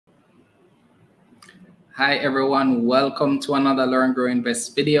Hi everyone, welcome to another Learn, Grow,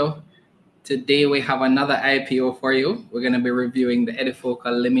 Invest video. Today we have another IPO for you. We're going to be reviewing the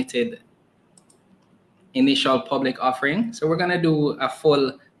EduFocal Limited initial public offering. So we're going to do a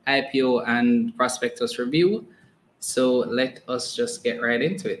full IPO and prospectus review. So let us just get right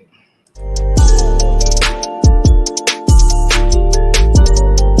into it.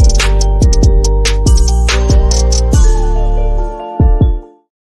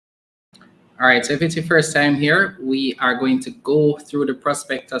 All right, so if it's your first time here, we are going to go through the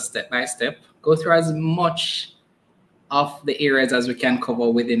prospectus step by step, go through as much of the areas as we can cover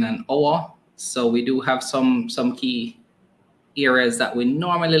within an hour. So we do have some key areas that we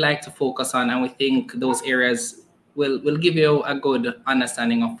normally like to focus on, and we think those areas will give you a good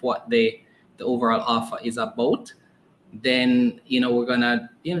understanding of what the overall offer is about. Then, we're gonna,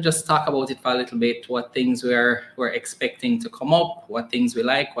 just talk about it for a little bit, what things we're expecting to come up, what things we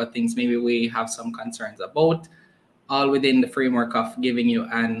like, what things maybe we have some concerns about, all within the framework of giving you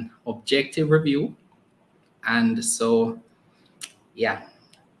an objective review. And so, yeah,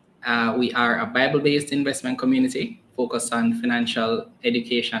 we are a Bible-based investment community focused on financial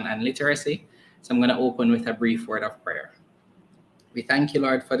education and literacy. So I'm gonna open with a brief word of prayer. We thank you,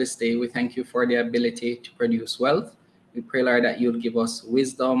 Lord, for this day. We thank you for the ability to produce wealth. We pray, Lord, that you'll give us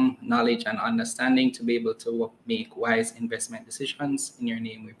wisdom, knowledge, and understanding to be able to make wise investment decisions. In your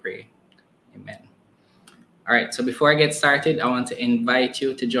name we pray. Amen. All right, so before I get started, I want to invite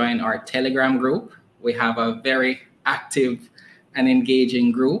you to join our Telegram group. We have a very active and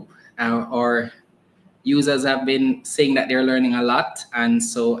engaging group. Our users have been saying that they're learning a lot, and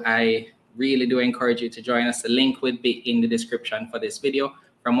so I really do encourage you to join us. The link will be in the description for this video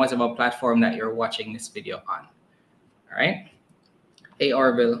from whatever platform that you're watching this video on. All right. Hey,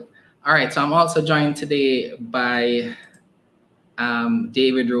 Orville. All right. So I'm also joined today by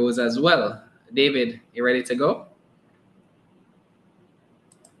David Rose as well. David, you ready to go?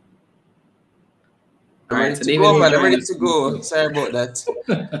 I'm ready to go. Sorry about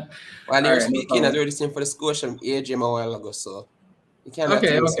that. While you were speaking, I was already saying for the Scotia AGM a while ago, so you can't.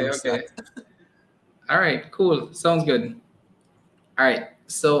 Okay. All right. Cool. Sounds good. All right.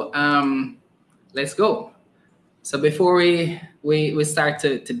 So let's go. So before we start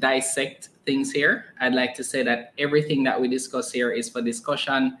to dissect things here, I'd like to say that everything that we discuss here is for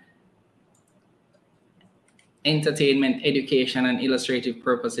discussion, entertainment, education, and illustrative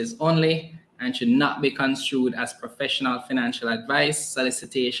purposes only, and should not be construed as professional financial advice,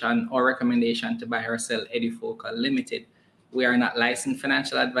 solicitation, or recommendation to buy or sell EduFocal Limited. We are not licensed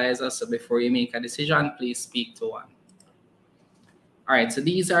financial advisors, so before you make a decision, please speak to one. All right, so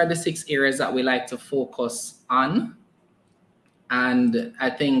these are the 6 areas that we like to focus on. And I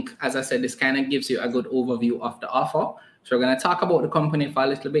think, as I said, this kind of gives you a good overview of the offer. So we're going to talk about the company for a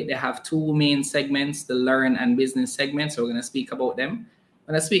little bit. They have 2 main segments, the learn and business segment. So we're going to speak about them.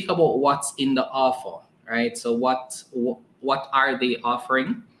 We're going to speak about what's in the offer, right? So what are they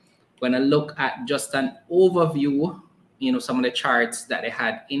offering? We're going to look at just an overview, some of the charts that they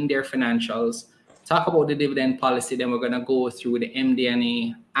had in their financials. Talk about the dividend policy, then we're going to go through the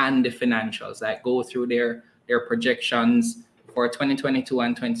MD&A and the financials, like go through their projections for 2022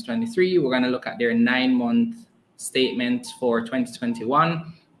 and 2023. We're going to look at their 9-month statement for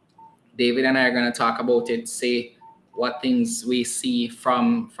 2021. David and I are going to talk about it, say what things we see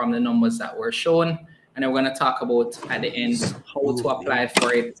from the numbers that were shown, and then we're going to talk about at the end how to apply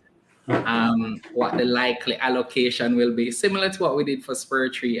for it, what the likely allocation will be, similar to what we did for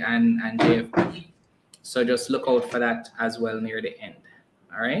Spur3 and JFP. So just look out for that as well near the end.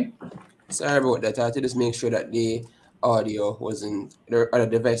 All right. Sorry about that. I had to just make sure that the audio wasn't, the other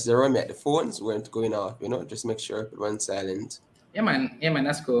devices around me at the phones weren't going off, just make sure it went silent. Yeah, man.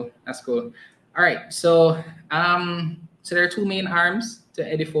 That's cool. All right. So, so there are 2 main arms to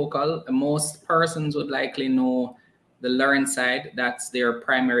EduFocal. Most persons would likely know the learn side. That's their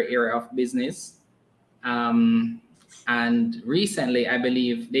primary area of business. And recently, I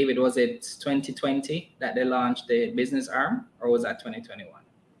believe, David, was it 2020 that they launched the business arm, or was that 2021?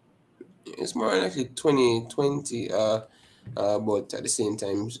 It's more likely 2020, but at the same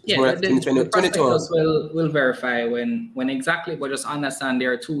time, it's yeah, more like 2020. 2021 will verify when exactly, but just understand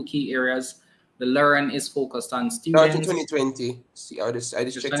there are 2 key areas. The learn is focused on students. 2020. See, I just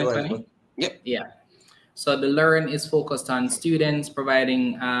checked the one. Yep. Yeah. So the learn is focused on students,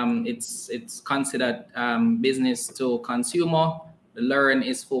 providing it's considered business to consumer. The learn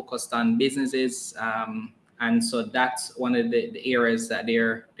is focused on businesses, and so that's one of the areas that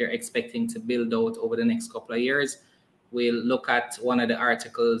they're expecting to build out over the next couple of years. We'll look at one of the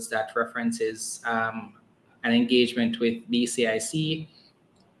articles that references an engagement with BCIC.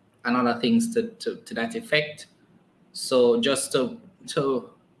 and other things to that effect. So just to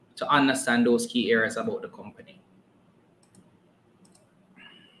understand those key areas about the company.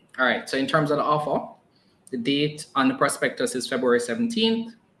 All right, so in terms of the offer, the date on the prospectus is February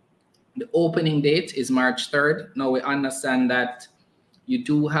 17th. The opening date is March 3rd. Now we understand that you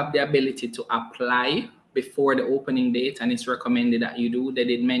do have the ability to apply before the opening date, and it's recommended that you do. They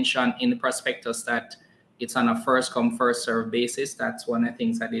did mention in the prospectus that it's on a first come, first serve basis. That's one of the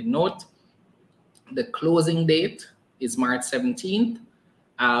things I did note. The closing date is March 17th,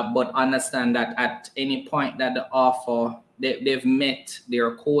 but understand that at any point that the offer, they've met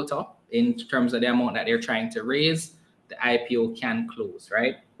their quota in terms of the amount that they're trying to raise, the IPO can close,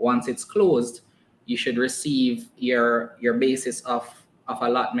 right? Once it's closed, you should receive your basis of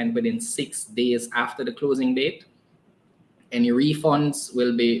allotment within 6 days after the closing date. Any refunds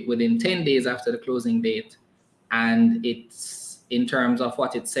will be within 10 days after the closing date. And it's in terms of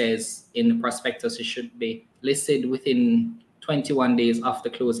what it says in the prospectus, it should be listed within 21 days of the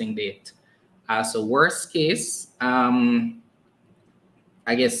closing date. So worst case, I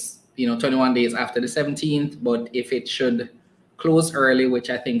guess, 21 days after the 17th, but if it should close early, which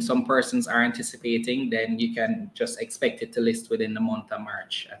I think some persons are anticipating, then you can just expect it to list within the month of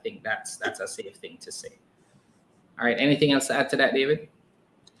March. I think that's a safe thing to say. All right, anything else to add to that, David?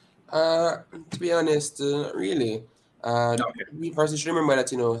 To be honest, really. Okay. We first should remember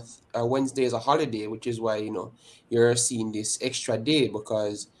that Wednesday is a holiday, which is why you're seeing this extra day,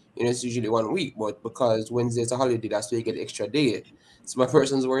 because it's usually 1 week, but because Wednesday is a holiday, that's why you get extra day. So my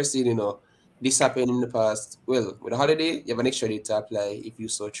persons were seeing this happened in the past. Well, with a holiday, you have an extra day to apply if you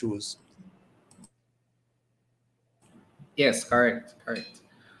so choose. Yes, correct.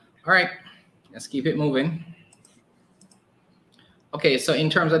 All right, let's keep it moving. Okay, so in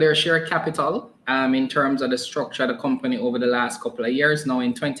terms of their share capital, in terms of the structure of the company over the last couple of years, now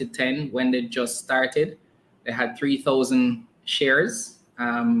in 2010, when they just started, they had 3,000 shares.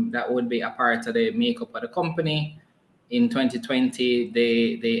 That would be a part of the makeup of the company. In 2020,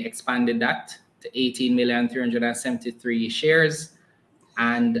 they expanded that to 18,373 shares.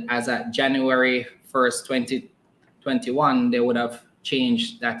 And as at January 1st, 2021, they would have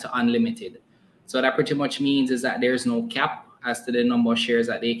changed that to unlimited. So that pretty much means is that there's no cap as to the number of shares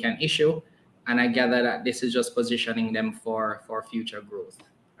that they can issue. And I gather that this is just positioning them for future growth.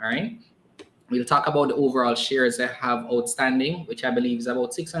 All right. We'll talk about the overall shares they have outstanding, which I believe is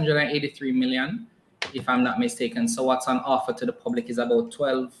about 683 million, if I'm not mistaken. So what's on offer to the public is about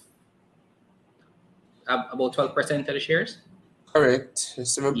 12% of the shares. Correct.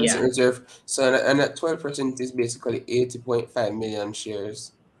 7% reserve. So and that 12% is basically 80.5 million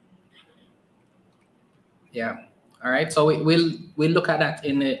shares. Yeah. All right. So we'll look at that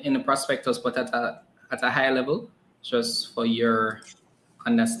in the prospectus, but at a high level, just for your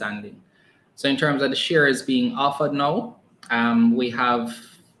understanding. So in terms of the shares being offered now, we have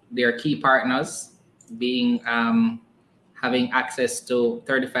their key partners being having access to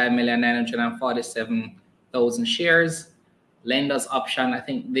 35,947,000 shares. Lenders option, I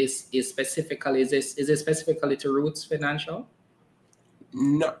think this is specifically, is it specifically to Roots Financial?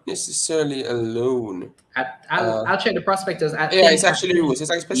 Not necessarily alone. I'll check the prospectus. It's actually Roots.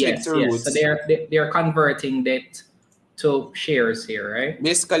 It's like specific to Roots. So they're converting debt to shares here, right?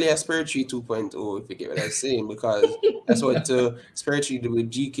 Basically a Spiritually 2.0, if you get what I'm saying, because that's what Spiritually do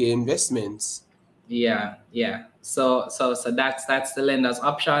with GK Investments. Yeah. So that's the lender's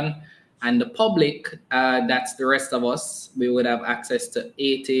option. And the public, that's the rest of us, we would have access to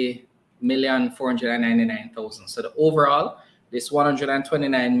 80,499,000. So the overall, this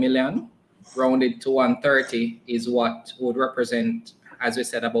 129 million rounded to 130 is what would represent, as we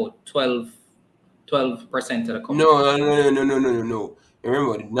said, about 12% of the company. No.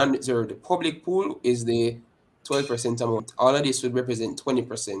 Remember, the public pool is the 12% amount. All of this would represent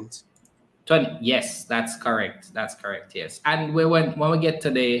 20%. 20, yes, that's correct. Yes. And when we get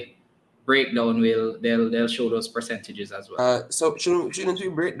to the breakdown, they'll show those percentages as well. So shouldn't we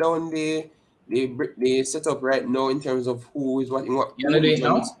break down the setup right now in terms of who is what in what? You wanna do it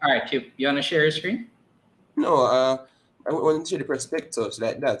now? All right, you wanna share your screen? No, I want to share the perspectives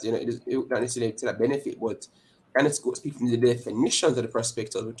like that. It not necessarily to that benefit, but and it's speak from the definitions of the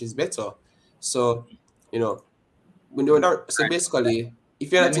perspective, which is better. So so basically,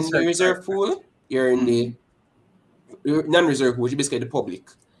 if you're not in the reserve pool, you're in the non-reserve pool, which is basically the public.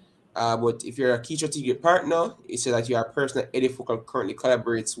 But if you're a key strategic partner, it says that you are a person that EduFocal currently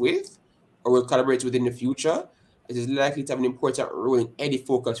collaborates with or will collaborate with in the future. It is likely to have an important role in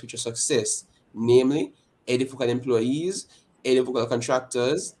EduFocal's future success, namely EduFocal employees, EduFocal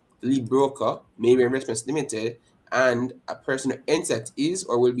contractors, lead broker, Maybe Investments Limited, and a person or entity that is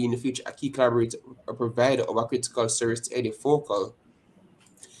or will be in the future a key collaborator or provider of a critical service to EduFocal.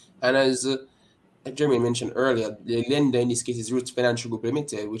 And as Jeremy mentioned earlier, the lender in this case is Roots Financial Group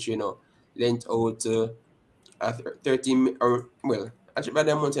Limited, which, you know, lent out 13, or well, actually by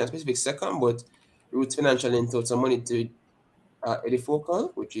the amount in a specific second, but Roots Financial lent out some money to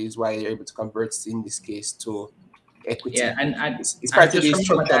EduFocal, which is why they're able to convert in this case to equity. Yeah, and it's part of the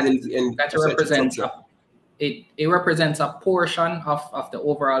structure that represents it represents a portion of the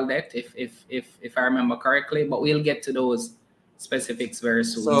overall debt, if I remember correctly, but we'll get to those specifics very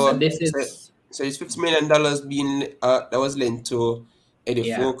soon. So this is it's $50 million being that was lent to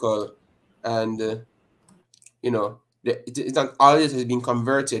EduFocal, and you know, it's not all this has been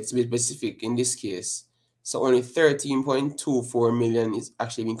converted to be specific in this case. So only 13.24 million is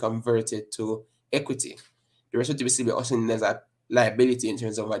actually being converted to equity. The rest of the will be also as a liability in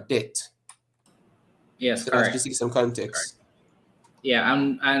terms of a debt. Yes, so correct. Just to give some context. Correct. Yeah,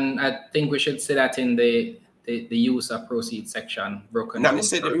 and I think we should see that in the use of proceeds section broken down. Not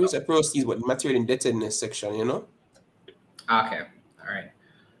necessarily the use of proceeds, but material indebtedness section, you know? Okay. All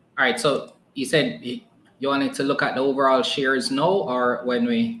right. So you said you wanted to look at the overall shares now, or when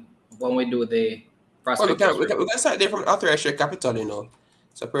we do the prospectus? Well, we can start there from authorized share capital, you know.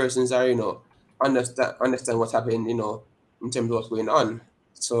 So persons are, you know, understand what's happening, you know, in terms of what's going on.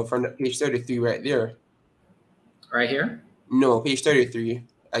 So from page 33 right there. Right here? No, page 33.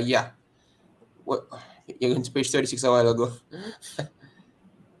 Yeah. What? You're going to page 36 a while ago.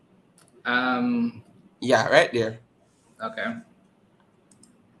 Yeah, right there. Okay.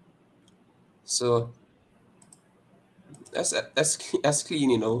 So that's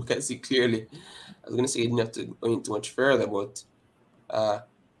clean, you know. We can see clearly. I was gonna say you didn't have to go into much further, but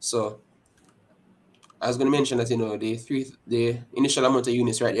so I was gonna mention that, you know, the initial amount of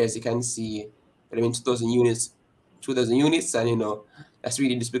units right there, as you can see, I mean 2,000 units, and you know, that's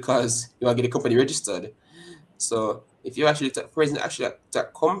really just because you want to get a company registered. So if you actually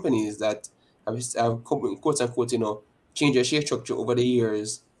at companies that have quote unquote, you know, change your share structure over the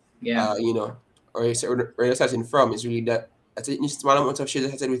years, you know, or you're starting from, is really that a small amount of shares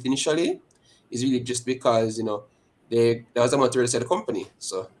that I started with initially is really just because, you know, there was a amount to register the company.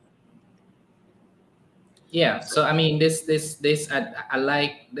 So yeah, so I mean, this I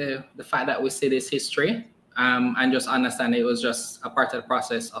like the fact that we see this history, and just understand it was just a part of the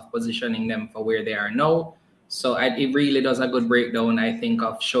process of positioning them for where they are now. So it really does a good breakdown, I think,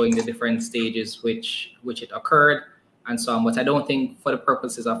 of showing the different stages which it occurred and so on. But I don't think for the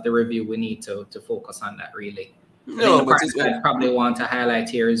purposes of the review we need to focus on that really. No, the part that I probably want to highlight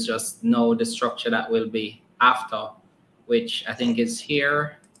here is just know the structure that will be after, which I think is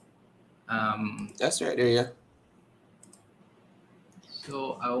here. That's right there, yeah.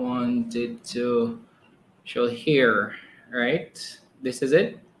 So I wanted to show here, right? This is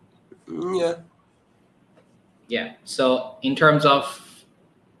it? Yeah. Yeah. So in terms of,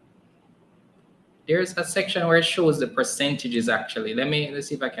 there's a section where it shows the percentages actually. Let's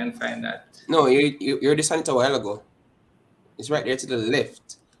see if I can find that. No, you're deciding a while ago. It's right there to the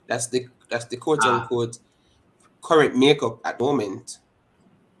left. That's the quote unquote current makeup at the moment.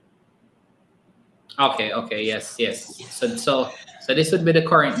 Okay, yes. So this would be the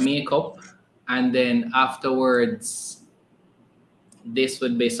current makeup, and then afterwards this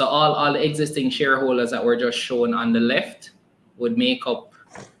would be, so all the existing shareholders that were just shown on the left would make up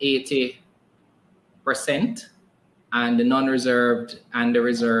 80%, and the non-reserved and the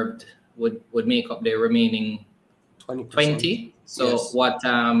reserved would make up the remaining 20%. So yes. What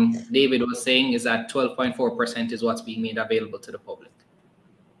David was saying is that 12.4% is what's being made available to the public.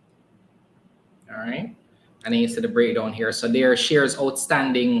 All right, and then you see the breakdown here. So their shares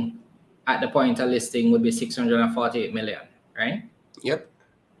outstanding at the point of listing would be 648 million, right? Yep.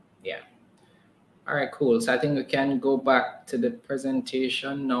 Yeah. All right, cool. So I think we can go back to the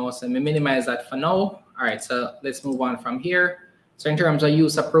presentation now. So let me minimize that for now. All right, so let's move on from here. So in terms of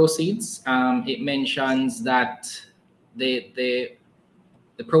use of proceeds, it mentions that the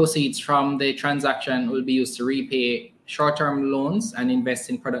proceeds from the transaction will be used to repay short-term loans and invest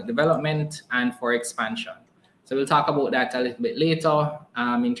in product development and for expansion. So we'll talk about that a little bit later.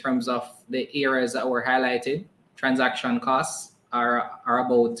 In terms of the areas that were highlighted, transaction costs are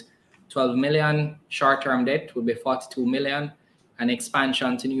about 12 million, short-term debt would be 42 million, and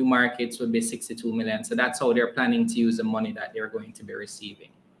expansion to new markets would be 62 million. So that's how they're planning to use the money that they're going to be receiving.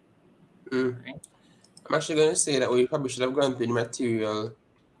 Right? I'm actually going to say that we probably should have gone through the material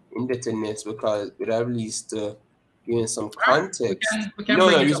indebtedness because it at least given some context. We can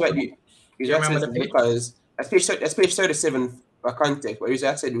bring it up. Because that's page 37 for context. But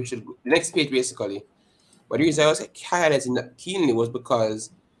I said we should, the next page basically, But the reason I was highlighting that keenly was because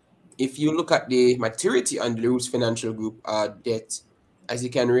if you look at the maturity on the Roots Financial Group debt, as you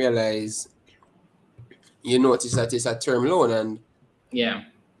can realize, you notice that it's a term loan, and yeah,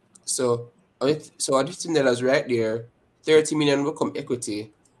 so $15 right there, 30 million will come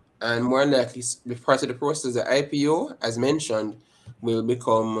equity, and more likely the part of the process, the IPO, as mentioned, will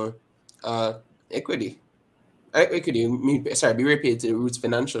become equity. Equity, be repaid to the Roots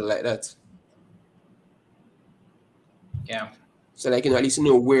Financial like that. yeah. So like, at least you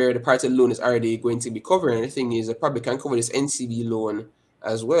know where the part of the loan is already going to be covering. And the thing is, I probably can cover this NCB loan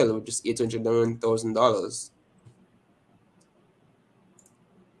as well, with just $801,000.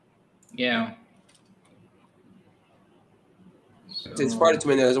 Yeah. So it's $42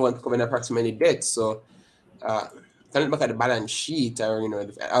 million I want to cover an approximately debt. So can look back at the balance sheet, or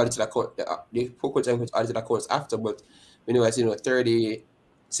the audited account, the quote unquote audited accounts after, but we know that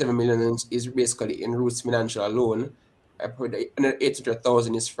 37 million is basically in Roots Financial alone. I put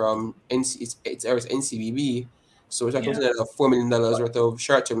 800,000 is from it's NCBB, so we're talking about $4 million worth of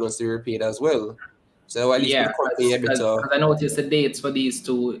short-term loans to be repaid as well. So at least Yeah, the company a bit. because I noticed the dates for these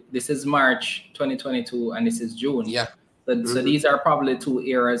two. This is March 2022 and this is June. Yeah. So these are probably two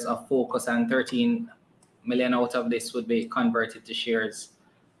areas of focus, and 13 million out of this would be converted to shares.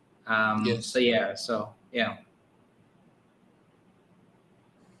 Yes. So yeah.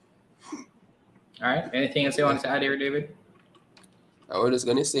 All right. Anything else you want to add here, David? I was just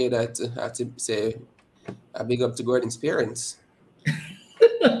gonna say that I have to say a big up to Gordon's parents.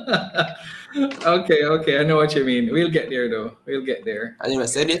 Okay. I know what you mean. We'll get there though. We'll get there. I didn't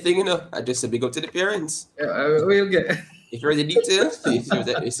say anything, I just said big up to the parents. Yeah, we'll get. If you're the details, you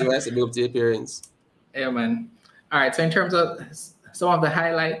see what I said, big up to the parents. Yeah, man. All right. So in terms of some of the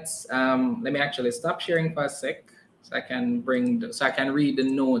highlights, let me actually stop sharing for a sec, so I can read the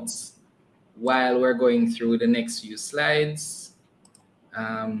notes while we're going through the next few slides.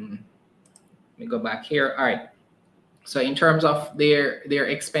 Let me go back here. All right. So in terms of their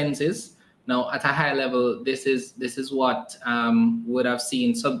expenses, now at a high level, this is what would have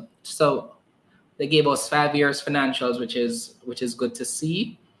seen. So they gave us 5 years financials, which is good to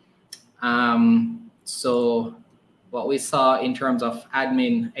see. So what we saw in terms of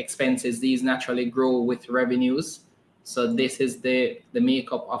admin expenses, these naturally grow with revenues. So this is the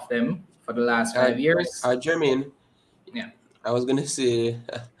makeup of them for the last 5 years. Jermaine, yeah. I was gonna say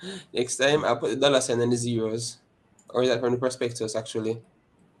next time I'll put the dollar sign and the zeros. Or is that from the prospectus actually?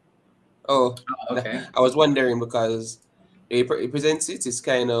 Oh, okay. I was wondering because it presents it's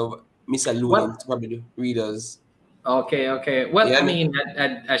kind of misalluding to probably the readers. Okay. Well, I mean,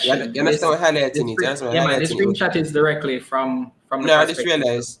 I should. You understand what highlighting it? Yeah, man. The screenshot is directly from the. No, I just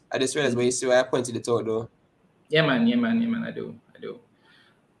realized. But you see why I pointed it out though. Yeah, man. I do.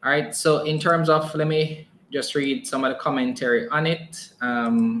 All right. So in terms of, let me just read some of the commentary on it.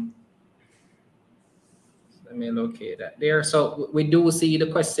 Let me locate that there. So we do see the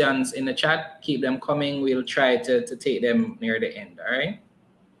questions in the chat. Keep them coming. We'll try to take them near the end. All right.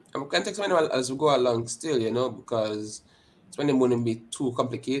 I'm going to take some as we go along still, because it's when it wouldn't be too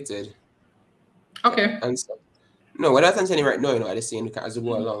complicated. Okay. Answer. No, we're not answering right now, I just saying as we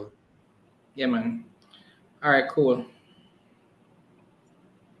go along. Yeah, man. All right, cool.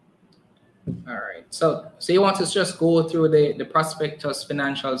 All right. So you want to just go through the prospectus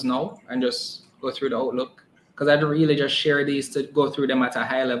financials now and just go through the outlook? Because I'd really just share these to go through them at a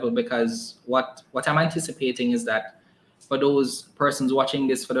high level, because what I'm anticipating is that for those persons watching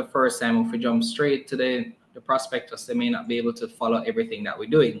this for the first time, if we jump straight to the prospectus, they may not be able to follow everything that we're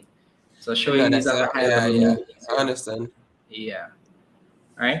doing. So showing these at a high level. Yeah, I understand. Yeah.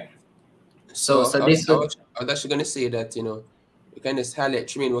 All right. So this I was actually going to say that, we can just highlight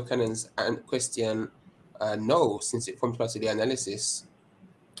Tremaine Wakanan's question no, since it forms part of the analysis.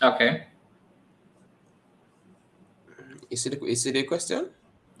 Okay. You see the question?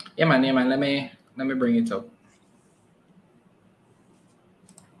 Yeah, man. Let me bring it up.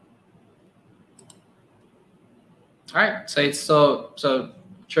 All right. So it's so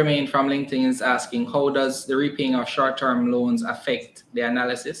Tremaine from LinkedIn is asking, how does the repaying of short-term loans affect the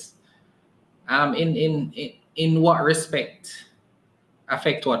analysis? In what respect?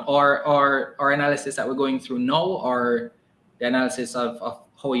 Affect what? Our analysis that we're going through now, or the analysis of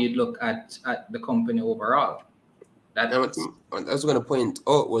how you'd look at the company overall? What I was going to point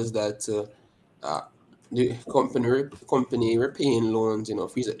out was that the company repaying loans,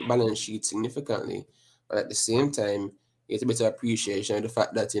 frees up the balance sheet significantly, but at the same time, it's a better appreciation of the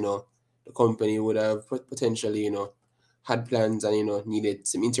fact that the company would have potentially had plans and needed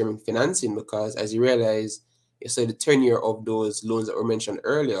some interim financing, because as you realize, so the tenure of those loans that were mentioned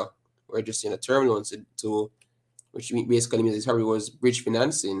earlier or just term loans to which basically means it probably was bridge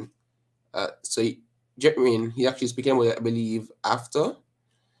financing. So he actually speaking about it, I believe, after.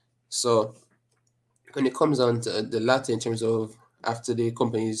 So when it comes on to the latter in terms of after the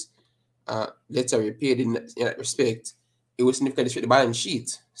company's debts are repaid in that respect, it will significantly straight the balance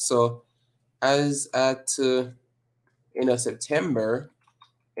sheet. So as at end of September,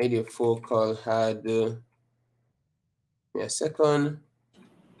 EduFocal had give me a second.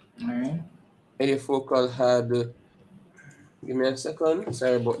 All right. EduFocal had give me a second.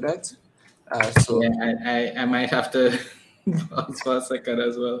 Sorry about that. So yeah, I might have to pause for a second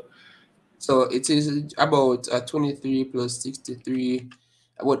as well. So it is about 23 plus 63,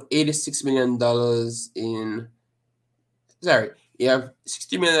 about $86 million in. Sorry, you have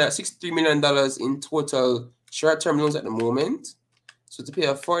 $63 million in total short-term loans at the moment. So to pay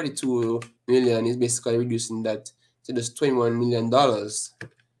a 42 million is basically reducing that to just $21 million.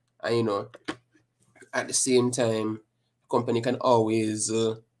 And at the same time, the company can always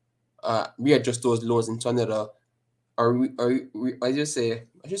readjust those loans into another, or I just say,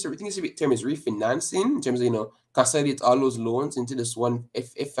 I think the term is refinancing in terms of consolidate all those loans into this one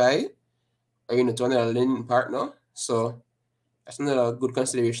FI, or to another lending partner. So that's another good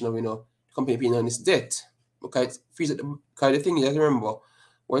consideration of the company paying on its debt, because because the thing is, remember,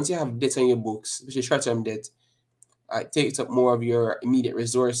 once you have debt on your books, especially short-term debt, it takes up more of your immediate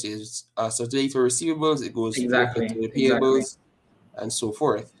resources. So today for receivables, it goes directly to the payables and so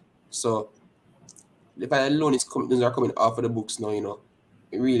forth. So the loan those are coming off of the books now,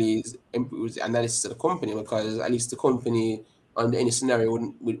 it really is improves the analysis of the company, because at least the company under any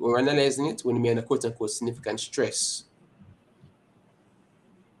scenario we're analyzing it when we under quote unquote significant stress.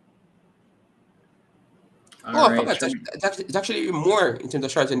 I forgot it's actually more in terms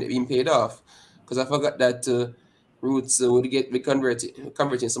of short term being paid off, because I forgot that Roots would be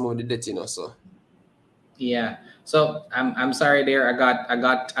converting some of the debt, so. Yeah. So I'm sorry there. I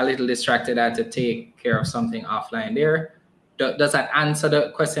got a little distracted. I had to take care of something offline there. Does that answer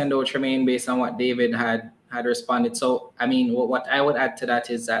the question though, Tremaine, based on what David had responded? So I mean, what I would add to that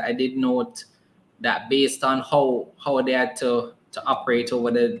is that I did note that based on how they had to operate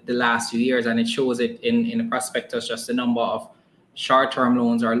over the last few years, and it shows it in the prospectus, just the number of short-term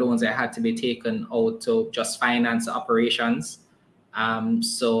loans or loans that had to be taken out to just finance the operations.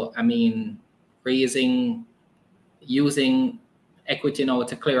 So I mean, using equity now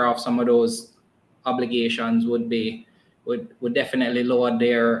to clear off some of those obligations would definitely lower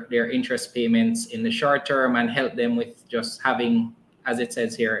their interest payments in the short term and help them with just having, as it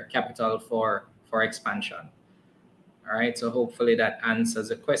says here, capital for expansion. All right, so hopefully that answers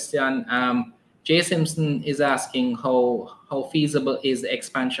the question. Jay Simpson is asking how feasible is the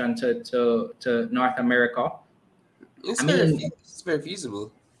expansion to North America? It's very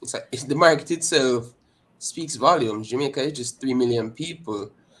feasible. It's like the market itself speaks volumes. Jamaica is just 3 million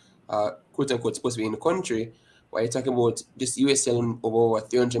people, quote unquote, supposed to be in the country, while you're talking about just US selling over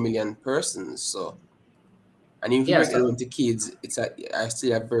 300 million persons. So, and if you break it down to kids, it's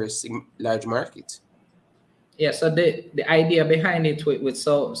still a very large market. Yeah. So the idea behind it with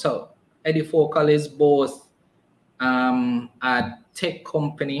so EduFocal is both a tech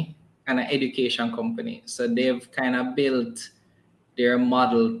company and an education company. So they've kind of built their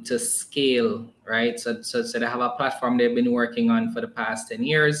model to scale, right? So they have a platform they've been working on for the past 10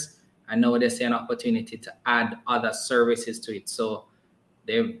 years, and now they see an opportunity to add other services to it. So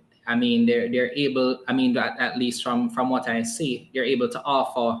they're able, at least from what I see, they're able to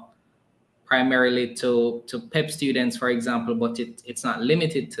offer primarily to PEP students, for example, but it's not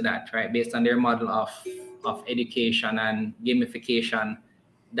limited to that, right? Based on their model of education and gamification,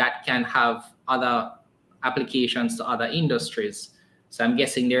 that can have other applications to other industries. So I'm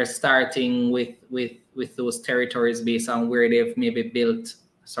guessing they're starting with those territories based on where they've maybe built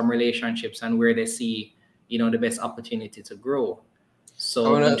some relationships and where they see, the best opportunity to grow.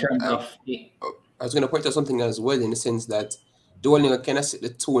 So in terms of I was going to point out something as well, in the sense that Duolingo kind of set the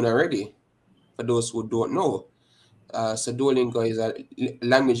tone already, for those who don't know. So Duolingo is a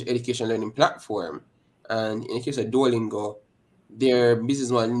language education learning platform. And in the case of Duolingo, their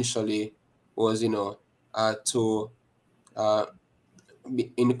business model initially was, to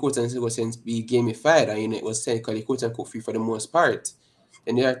in the quote unquote sense be gamified, and it was technically quote unquote free for the most part.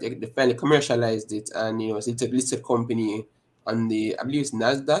 And they finally commercialized it, and it's a listed company on the, I believe it's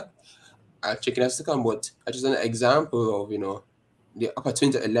NASDAQ. I'll check it out second, but I just an example of the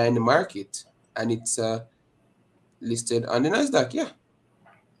opportunity to align the market, and it's listed on the NASDAQ.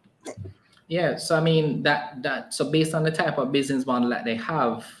 Yeah, so that so based on the type of business model that they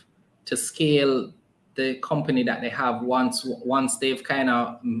have to scale the company that they have, once they've kind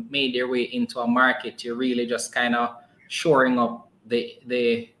of made their way into a market, you're really just kind of shoring up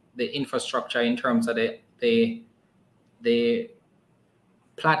the infrastructure in terms of the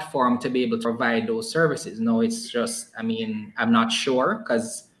platform to be able to provide those services. No, it's just, I mean, I'm not sure,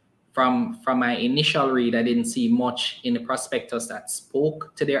 because from my initial read, I didn't see much in the prospectus that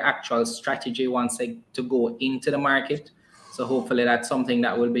spoke to their actual strategy once they to go into the market. So hopefully that's something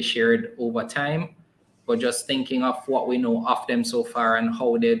that will be shared over time. But just thinking of what we know of them so far and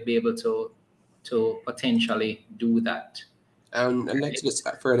how they'd be able to potentially do that. And I'd like to just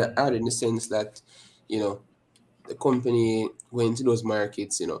further add in the sense that, you know, the company went into those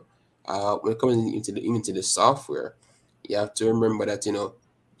markets, you know, when it comes into the software, you have to remember that, you know,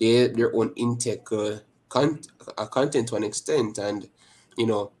 they their own intake content to an extent, and you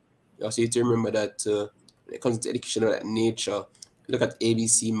know, you also need to remember that when it comes to education of that nature, look at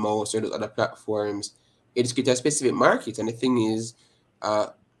ABC Mouse or those other platforms, it's a specific market, and the thing is,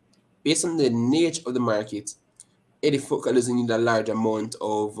 based on the nature of the market, EduFocal doesn't need a large amount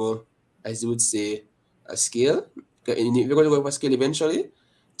of, as you would say, a scale. You're going to go for scale eventually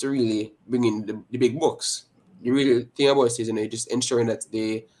to really bring in the big bucks. The real thing about it is, you know, just ensuring that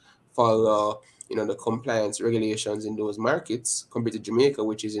they follow, you know, the compliance regulations in those markets compared to Jamaica,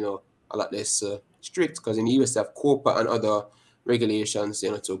 which is, you know, a lot less strict, because in the US they have COPA and other regulations,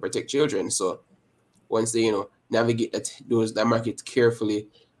 you know, to protect children. So once they, you know, navigate that market carefully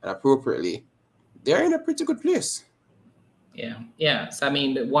and appropriately, they're in a pretty good place. Yeah. So I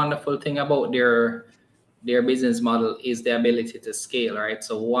mean, the wonderful thing about their business model is the ability to scale, right?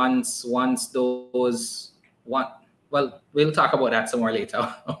 So once those well, we'll talk about that some more later.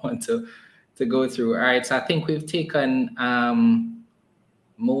 I want to go through. All right. So I think we've taken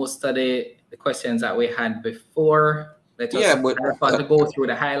most of the questions that we had before. Let us want to go through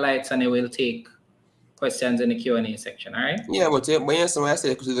the highlights, and then we'll take questions in the Q&A section. All right. Yeah, but yes, I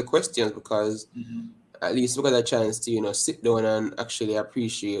said the questions because at least we got a chance to, you know, sit down and actually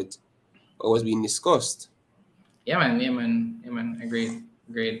appreciate what was being discussed. Yeah, man.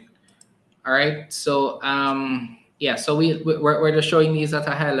 Agreed. All right. So yeah, so we're just showing these at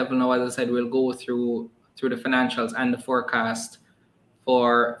a high level now. As I said, we'll go through the financials and the forecast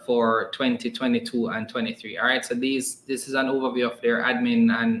for 2022 and 23. All right. So this is an overview of their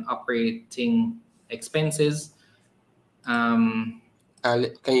admin and operating expenses. Can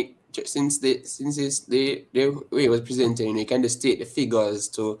you, since the way it was presented, you know, you can just state the figures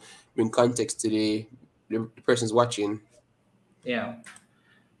to bring context to the persons watching. Yeah.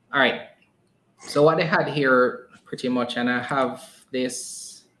 All right. So what I had here pretty much, and I have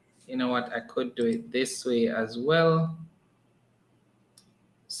this, you know what, I could do it this way as well.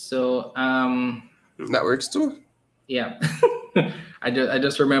 So that works too. Yeah. I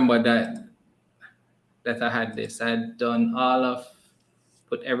just remember that I had this. I had done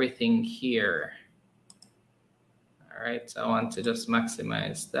put everything here. All right, so I want to just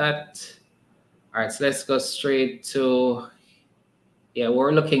maximize that. All right, so let's go straight to, yeah, what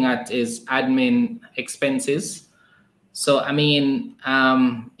we're looking at is admin expenses. So, I mean,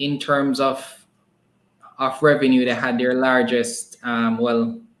 in terms of revenue, they had their largest,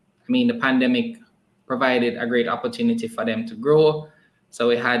 well, I mean, the pandemic provided a great opportunity for them to grow. So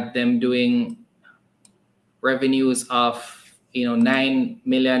we had them doing revenues of, you know, 9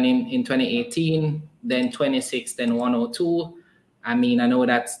 million in 2018, then 26, then 102. I mean, I know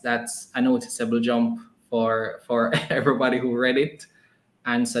that's a noticeable jump for everybody who read it.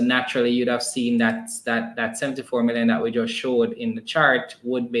 And so naturally you'd have seen that 74 million that we just showed in the chart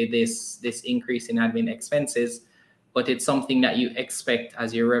would be this increase in admin expenses. But it's something that you expect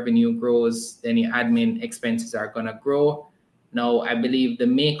as your revenue grows, then your admin expenses are going to grow. Now, I believe the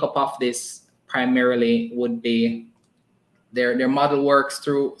makeup of this primarily would be their model works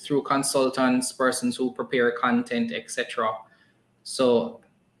through consultants, persons who prepare content, etc. So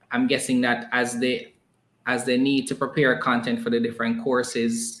I'm guessing that as they need to prepare content for the different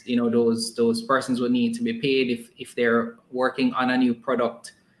courses, you know, those persons will need to be paid if they're working on a new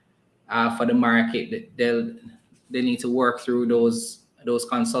product for the market. They need to work through those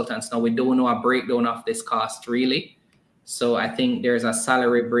consultants. Now, we don't know a breakdown of this cost really. So I think there's a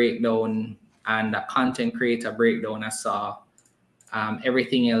salary breakdown and a content creator breakdown. I saw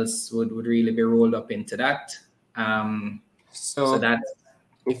everything else would really be rolled up into that. So that's,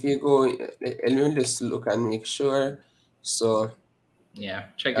 if you go, let me just look and make sure. So yeah,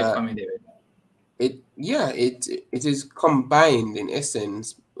 check it for me, David. It is combined in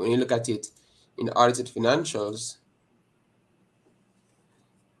essence when you look at it in audited financials.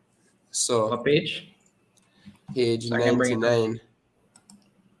 So what page? Page 99.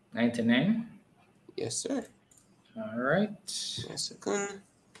 99? Yes, sir. All right. A second.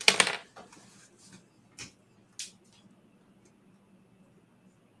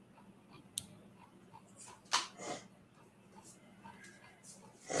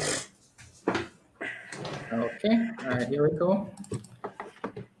 Okay. All right. Here we go.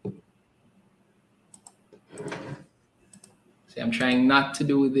 See, I'm trying not to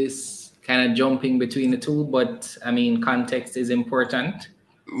do this kind of jumping between the two, but I mean, context is important.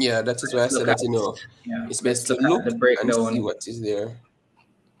 Yeah, that is why I said that, Yeah, it's best let's to look at look the and see breakdown. what is there.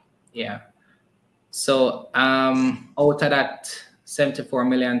 Yeah. So out of that 74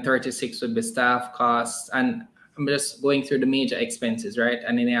 million, 36 would be staff costs. And I'm just going through the major expenses, right?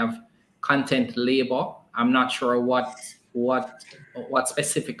 And then you have content labor. I'm not sure what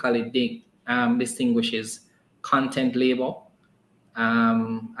specifically distinguishes content labor.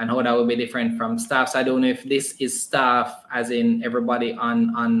 And how that would be different from staff. So I don't know if this is staff as in everybody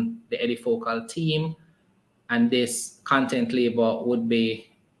on the EduFocal team, and this content labor would be,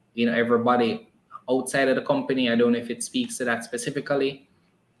 everybody outside of the company. I don't know if it speaks to that specifically.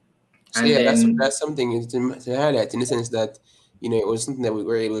 So and yeah, that's something to highlight, in the sense that, it was something that we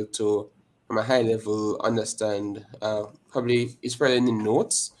were able to, from a high level, understand. Probably it's further in the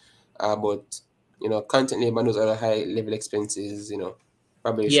notes, but content labor and those other high level expenses,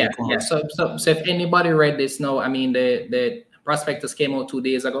 probably should come out. So if anybody read this now, I mean, the prospectus came out 2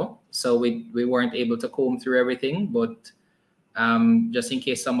 days ago, so we weren't able to comb through everything, but just in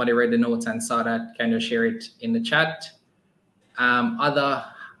case somebody read the notes and saw that, kind of share it in the chat. Other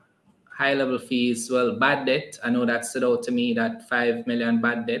high level fees, well, bad debt. I know that stood out to me, that 5 million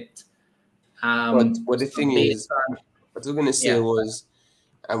bad debt. But the thing is, what I was going to say was,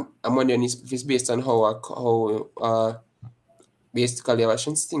 I'm wondering if it's based on how basically I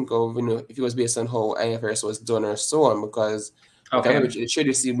shouldn't think of, if it was based on how IFRS was done or so on, because it should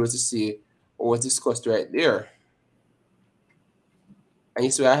be able to see what was discussed right there. And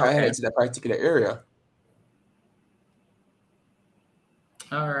you see, I highlighted that particular area.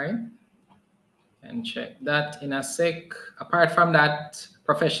 All right. And check that in a sec. Apart from that,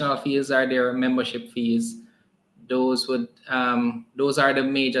 professional fees are their membership fees. Those are the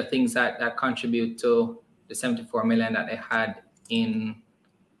major things that contribute to the 74 million that they had in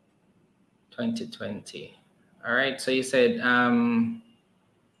 2020. All right. So you said,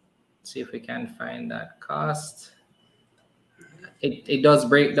 let's see if we can find that cost. It does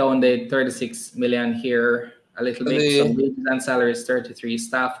break down the 36 million here a little bit. So wages and salaries 33,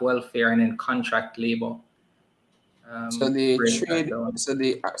 staff welfare, and then contract labor. So the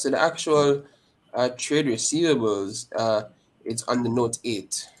actual trade receivables, it's on the note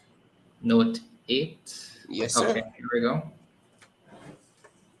 8. Note 8. Yes, sir. Okay, here we go.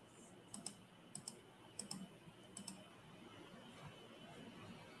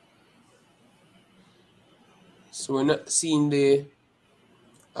 So we're not seeing the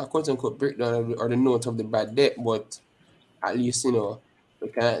quote unquote breakdown or the note of the bad debt, but at least we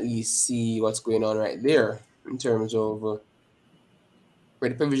can at least see what's going on right there in terms of where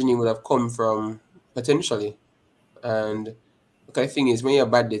the provisioning would have come from potentially. And the kind of thing is, when you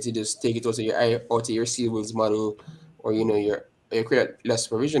have bad debt, you just take it out of your receivables model, or you create less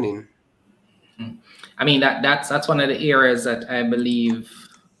provisioning. I mean, that's one of the areas that I believe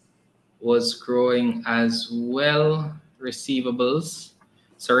was growing as well. Receivables.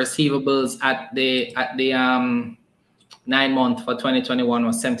 So receivables at the 9 month for 2021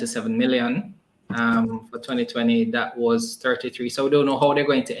 was 77 million. For 2020, that was 33. So we don't know how they're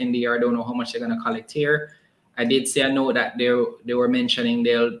going to end the year. I don't know how much they're going to collect here. I did see a note that they were mentioning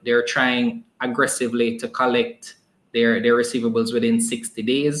they're trying aggressively to collect their receivables within 60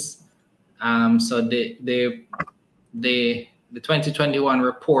 days. So the 2021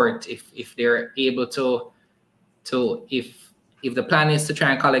 report, if they're able to if the plan is to try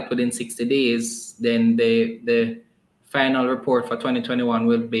and collect within 60 days, then the final report for 2021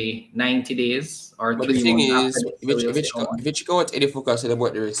 will be 90 days or 3 months. But the thing is, if you go at EduFocal said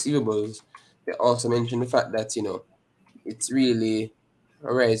about the receivables, they also mentioned the fact that it's really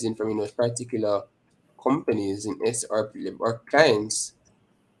arising from particular companies in or clients.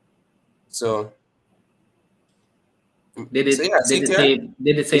 So did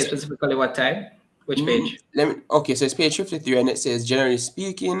it say specifically what type? Which page? So it's page 53, and it says, generally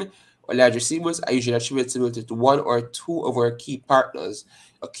speaking, our large receivables are usually attributable to one or two of our key partners.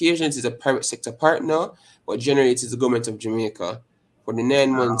 Occasionally it is a private sector partner, but generally it is the government of Jamaica. For the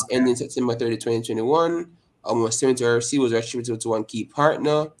 9 months ending September 30, 2021, almost 70 of our receivables are attributable to one key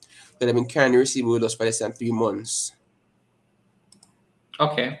partner that have been carrying the receivable with us for less than 3 months.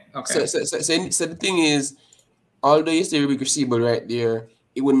 Okay. So the thing is, although you say a big receivable right there,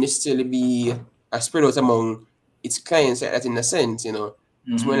 it wouldn't necessarily be spread out among its clients like that in a sense, you know.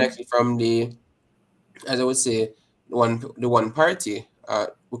 It's more likely from the, as I would say, the one party.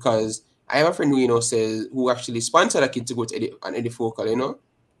 Because I have a friend who, you know, says, who actually sponsored a kid to go to an EduFocal, you know.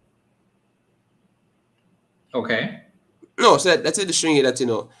 Okay. No, so that's it, showing you that, you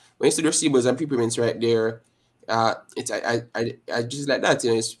know, when you see the receivables and prepayments right there, it's I just like that,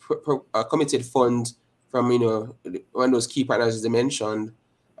 you know, it's committed fund from, you know, one of those key partners as they mentioned,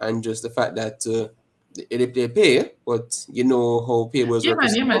 and just the fact that they pay, but you know how payables work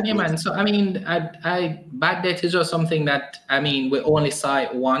with some companies. So I mean, I bad debt is just something that, I mean, we only saw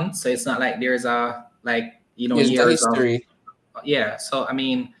it once, so it's not like there's a, like, you know, There's the years of, history. yeah. So I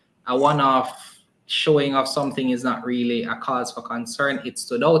mean, a one-off showing of something is not really a cause for concern. It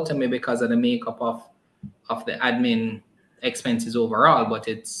stood out to me because of the makeup of the admin expenses overall, but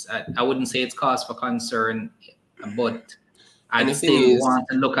it's, I wouldn't say it's cause for concern, but I'd still want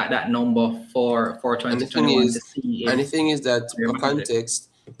to look at that number for 2021 to see if. And the thing is that, for context,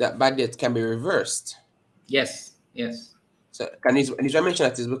 that bad debt can be reversed. Yes, yes. So and the reason I mention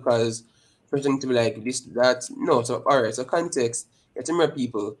that is because person to be like this, that, no. So all right, so context, you have to remember,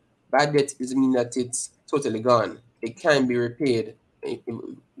 people, bad debt doesn't mean that it's totally gone. It can be repaid.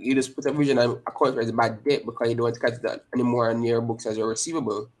 You just put a provision on account as a bad debt because you don't want to catch that anymore on your books as your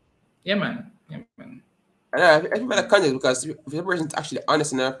receivable. Yeah, man. Yeah, man. And I think that context, because if the person is actually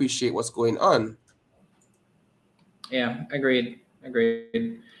honest and appreciate what's going on. Yeah, agreed.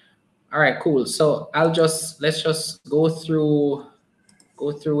 All right, cool. So let's just go through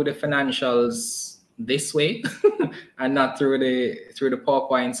the financials this way and not through the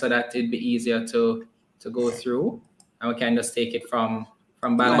PowerPoint, so that it'd be easier to go through, and we can just take it from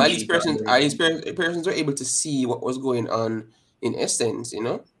balance sheet. Persons were able to see what was going on in essence, you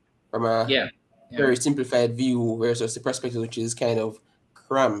know, from a very simplified view versus the perspective, which is kind of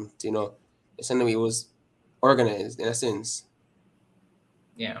cramped, you know. Essentially, it was organized in a sense.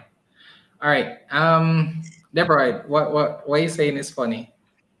 Yeah. All right. Deborah, what are you saying is funny?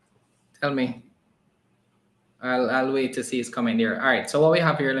 Tell me. I'll wait to see his comment there. All right. So what we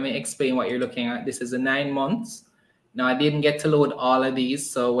have here, let me explain what you're looking at. This is the 9 months. Now, I didn't get to load all of these.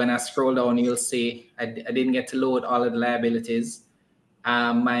 So when I scroll down, you'll see I didn't get to load all of the liabilities.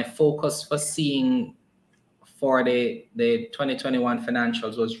 My focus for seeing for the 2021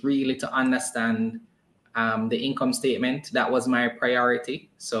 financials was really to understand the income statement. That was my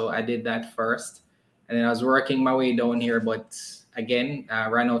priority. So I did that first. And then I was working my way down here, but again,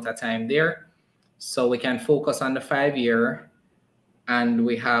 ran out of time there. So we can focus on the 5-year, and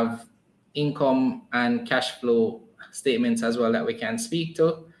we have income and cash flow statements as well that we can speak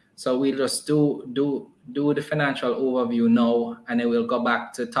to. So we'll just do the financial overview now, and then we'll go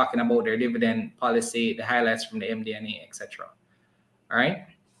back to talking about their dividend policy, the highlights from the MD&A, etc. All right.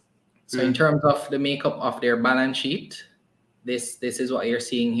 So in terms of the makeup of their balance sheet, this is what you're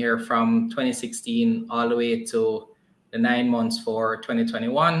seeing here from 2016 all the way to the 9 months for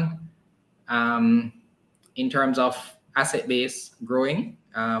 2021. In terms of asset base growing,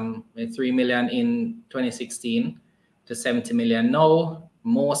 3 million in 2016 to 70 million now,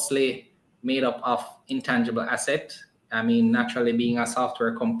 mostly made up of intangible asset. I mean, naturally, being a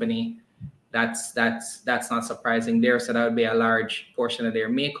software company, that's not surprising there. So that would be a large portion of their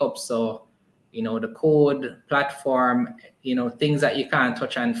makeup. So, you know, the code, platform, you know, things that you can't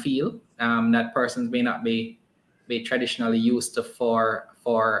touch and feel, that persons may not be traditionally used to for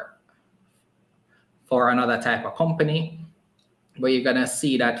another type of company. But you're gonna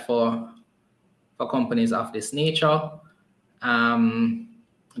see that for companies of this nature.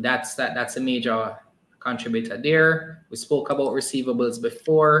 That's a major contributor there. We spoke about receivables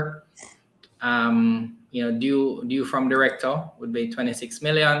before. You know, due from director would be 26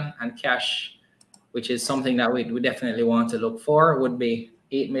 million, and cash, which is something that we definitely want to look for, would be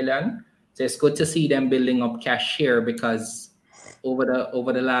 8 million. So it's good to see them building up cash here, because over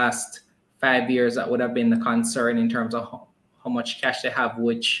the last 5 years, that would have been the concern in terms of how much cash they have,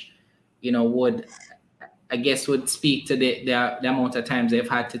 which, you know, would speak to the amount of times they've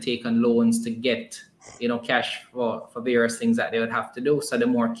had to take on loans to get, you know, cash for various things that they would have to do. So the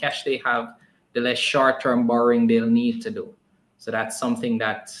more cash they have, the less short-term borrowing they'll need to do. So that's something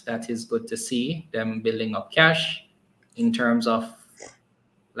that is good to see, them building up cash. In terms of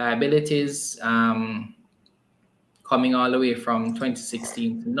liabilities, coming all the way from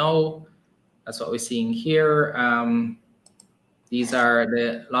 2016 to now, that's what we're seeing here. These are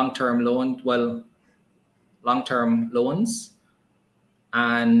the long-term loans,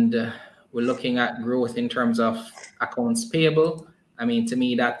 and we're looking at growth in terms of accounts payable. I mean, to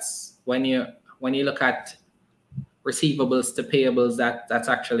me, that's when you look at receivables to payables, that's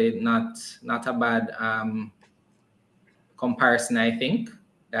actually not a bad comparison. I think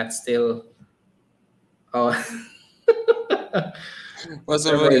that's still what's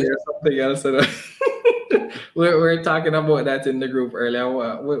over there? There's something else. We're talking about that in the group earlier.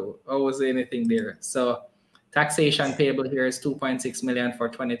 What was anything there? So taxation payable here is 2.6 million for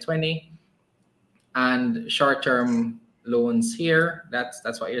 2020, and short-term loans here,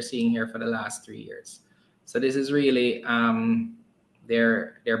 that's what you're seeing here for the last 3 years. So this is really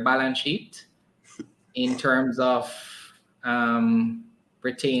their balance sheet in terms of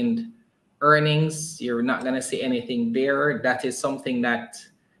retained earnings. You're not going to see anything there. That is something that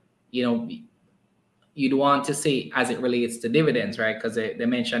you'd want to see as it relates to dividends, right? Because they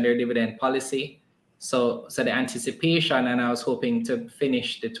mentioned their dividend policy. So the anticipation, and I was hoping to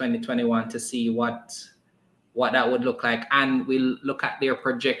finish the 2021 to see what that would look like, and we'll look at their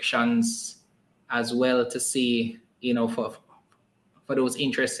projections as well to see, for those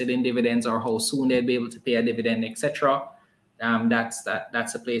interested in dividends or how soon they'll be able to pay a dividend, etc. That's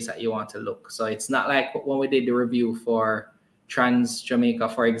a place that you want to look. So it's not like when we did the review for Trans Jamaica,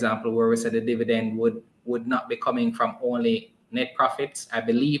 for example, where we said the dividend would not be coming from only net profits. I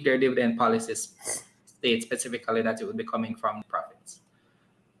believe their dividend policies state specifically that it would be coming from profits.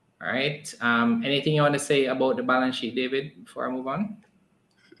 All right. Anything you want to say about the balance sheet, David, before I move on?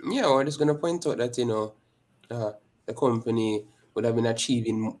 Yeah, I'm just going to point out that, the company would have been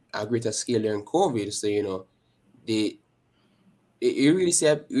achieving a greater scale during COVID. So, you really see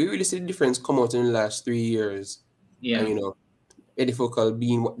the difference come out in the last 3 years. Yeah. And, EduFocal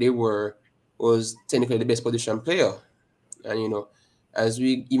being what they were was technically the best position player. And, as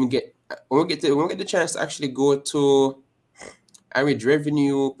we even when we get the chance to actually go to average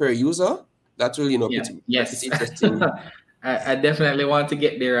revenue per user, that's really, pretty interesting. I definitely want to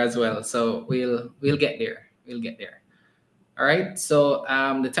get there as well. So we'll get there. All right. So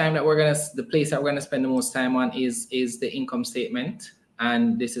the place that we're gonna spend the most time on is the income statement,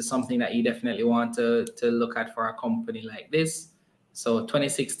 and this is something that you definitely want to look at for a company like this. So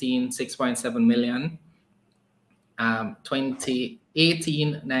 2016, 6.7 million.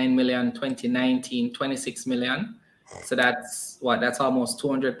 2018, 9 million. 2019, 26 million. So that's almost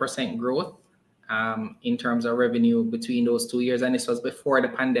 200% growth in terms of revenue between those 2 years, and this was before the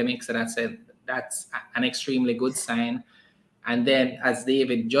pandemic. So that's an extremely good sign. And then, as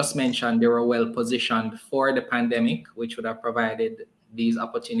David just mentioned, they were well positioned for the pandemic, which would have provided these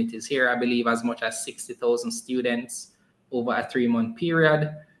opportunities here. I believe as much as 60,000 students over a 3-month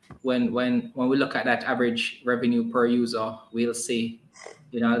period. When we look at that average revenue per user, we'll see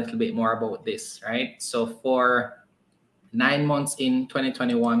a little bit more about this, right? So for 9 months in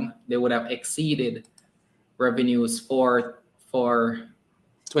 2021, they would have exceeded revenues for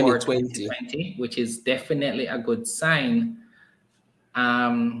 2020, which is definitely a good sign.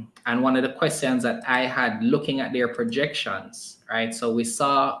 And one of the questions that I had looking at their projections, right? So we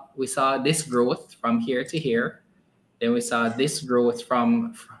saw this growth from here to here. Then we saw this growth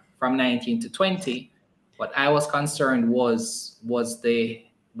from 19 to 20. What I was concerned was the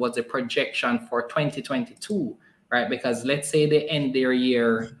projection for 2022, right? Because let's say they end their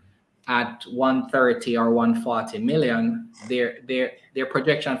year at 130 or 140 million, their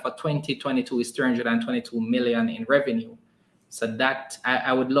projection for 2022 is 322 million in revenue. So that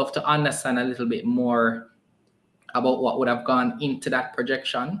I would love to understand a little bit more about what would have gone into that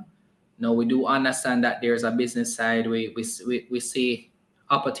projection. Now, we do understand that there's a business side. We see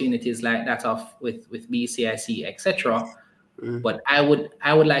opportunities like that with BCIC, etc. But I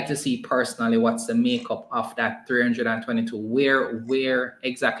would like to see personally what's the makeup of that 322. Where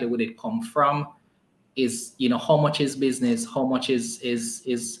exactly would it come from? Is how much is business? How much is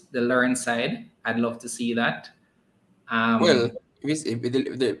the learn side? I'd love to see that. Well,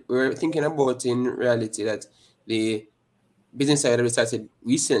 we're thinking about in reality that the business side have started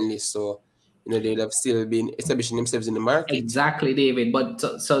recently, so they'd have still been establishing themselves in the market. Exactly, David. But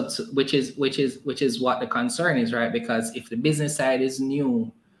so which is what the concern is, right? Because if the business side is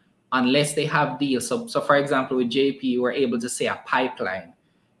new, unless they have deals, so for example, with JP, we're able to see a pipeline.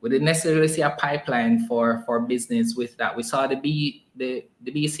 We didn't necessarily see a pipeline for business with that. We saw the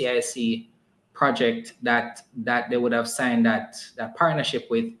BCIC project that they would have signed that partnership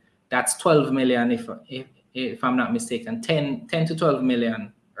with. That's 12 million, if I'm not mistaken, 10 to 12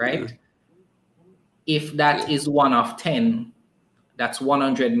 million, right? If that is 1 of 10, that's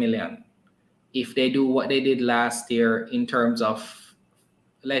 100 million. If they do what they did last year in terms of,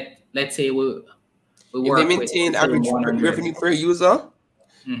 let's say we work they maintain average revenue per user,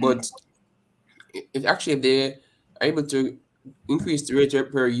 but if they are able to increase the rate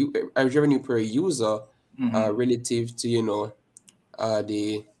per average revenue per user, relative to, you know,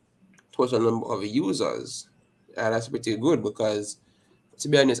 the total number of users. And that's pretty good because, to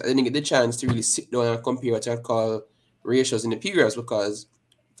be honest, I didn't get the chance to really sit down and compare what I call ratios in the periods, because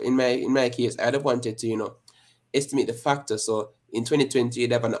in my case, I'd have wanted to, you know, estimate the factor. So in 2020,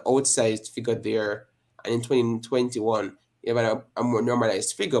 you'd have an outsized figure there, and in 2021, you have a more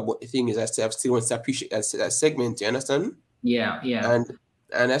normalized figure. But the thing is, I still want to appreciate that segment. You understand? Yeah, yeah.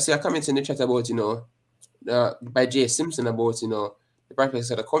 And I see a comment in the chat about, you know, by Jay Simpson about, you know, the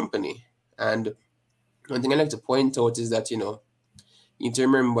practice of the company. And one thing I like to point out is that, you know, you need to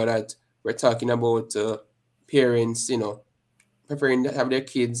remember that we're talking about parents, you know, preparing to have their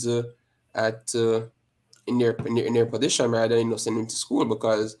kids at in their position rather than, you know, sending them to school.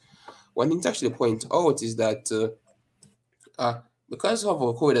 Because one thing to actually point out is that because of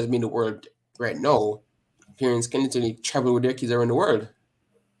how COVID has been in the world right now, parents can literally travel with their kids around the world.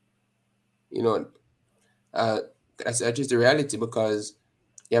 You know, that's just the reality, because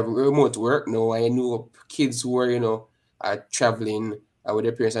you have remote work now. I know kids who are, you know, traveling with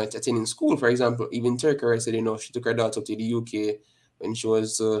their parents and attending school. For example, even Turkey said, you know, she took her daughter to the UK when she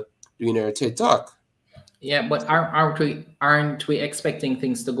was doing her TED talk. Yeah, but aren't we expecting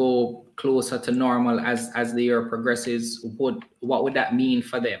things to go closer to normal as the year progresses? What would that mean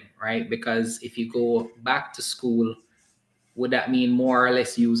for them, right? Because if you go back to school, would that mean more or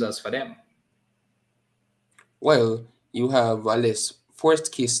less users for them? Well, you have a less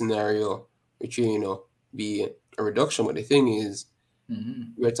worst case scenario, which, you know, be a reduction. But the thing is,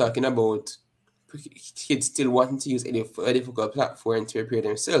 we're talking about kids still wanting to use a difficult platform to prepare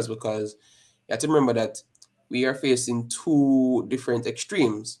themselves, because you have to remember that we are facing two different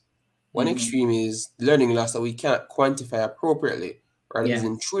extremes. One extreme is learning loss that we can't quantify appropriately, or that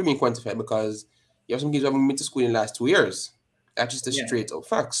isn't truly being quantified, because you have some kids who haven't been to school in the last 2 years. That's just the straight up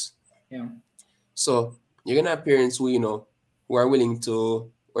facts. Yeah. So you're gonna have parents who, you know, who are willing to,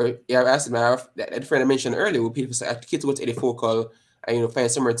 or yeah, I asked that friend I mentioned earlier, where people say kids go to EduFocal and, you know,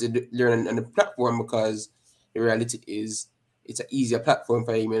 find somewhere to learn on the platform, because the reality is it's an easier platform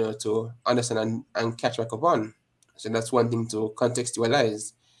for them, you know, to understand and catch back up on. So that's one thing to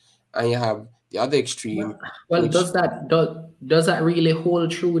contextualize. And you have the other extreme. Well, does that really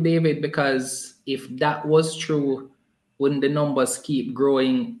hold true, David? Because if that was true, wouldn't the numbers keep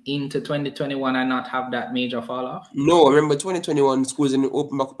growing into 2021 and not have that major fall off? No, remember 2021 schools didn't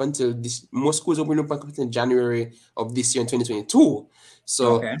open back up until this. Most schools opened up back up until January of this year in 2022.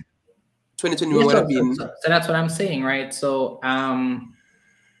 So okay. 2021 would have been. So that's what I'm saying, right? So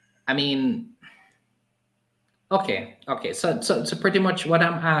I mean, okay. So pretty much what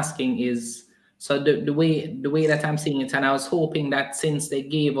I'm asking is, so the way that I'm seeing it, and I was hoping that since they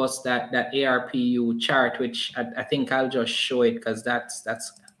gave us that ARPU chart, which I think I'll just show it, because that's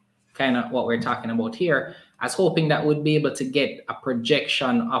kind of what we're talking about here. I was hoping that we'd be able to get a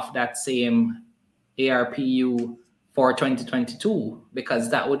projection of that same ARPU for 2022, because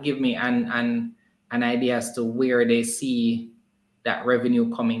that would give me an idea as to where they see that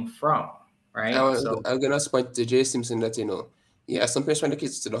revenue coming from, right? I'm gonna point to Jay Simpson that, you know, yeah, some parents want the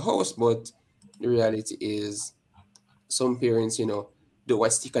kids to the house, but the reality is some parents, you know, don't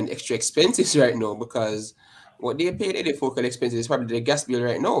want to stick on extra expenses right now, because what they paid in the focal expenses is probably the gas bill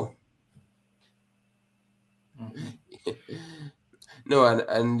right now. No,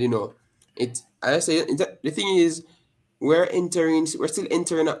 and you know, I say the thing is, we're still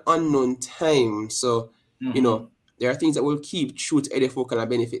entering an unknown time. So, you know, there are things that will keep true to EduFocal and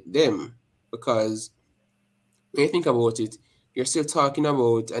benefit them, because when you think about it, you're still talking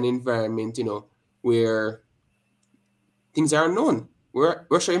about an environment, you know, where things are unknown.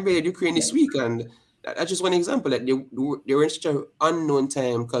 Russia invaded Ukraine this week, and that's just one example that they were in such an unknown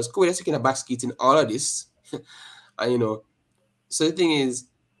time, because COVID is taking a basket in all of this. And, you know, so the thing is,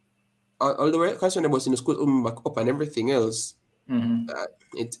 although we're concerned about, you know, schools opening back up and everything else,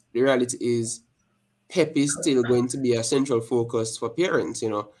 the reality is PEP is still going to be a central focus for parents, you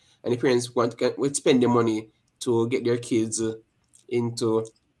know, and the parents would spend their money to get their kids into,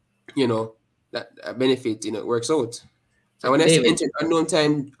 you know, that benefit, you know, works out. And when I say unknown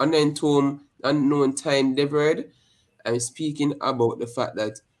time, Deborah, I'm speaking about the fact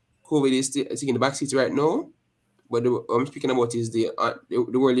that COVID is still taking the backseat right now. But what I'm speaking about is the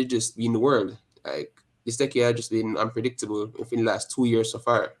world is just being the world. Like, this decade has just been unpredictable in the last 2 years so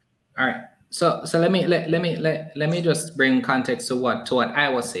far. All right. So let me just bring context to what I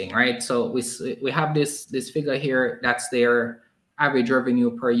was saying, right? So we have this figure here, that's their average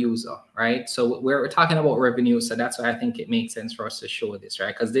revenue per user, right? So we're talking about revenue, so that's why I think it makes sense for us to show this,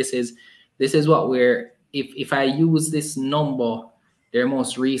 right? Because this is what we're, if I use this number, their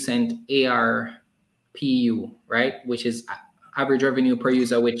most recent PU, right? Which is average revenue per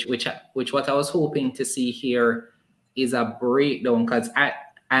user, which what I was hoping to see here is a breakdown, because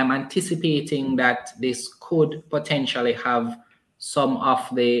I'm anticipating that this could potentially have some of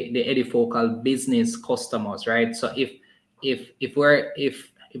the EduFocal business customers, right? So if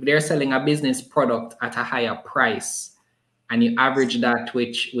they're selling a business product at a higher price, and you average that,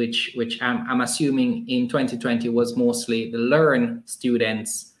 which I'm assuming in 2020 was mostly the Learn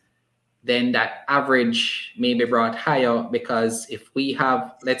students, then that average may be brought higher, because if we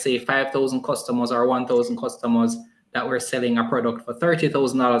have, let's say, 5,000 customers or 1,000 customers that we're selling a product for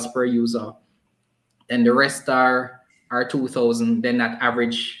 $30,000 per user, then the rest are 2,000, then that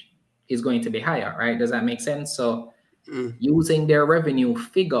average is going to be higher, right? Does that make sense? So using their revenue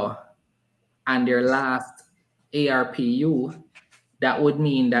figure and their last ARPU, that would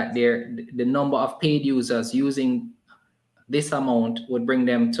mean that the number of paid users using this amount would bring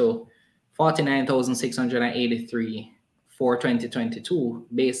them to 49,683 for 2022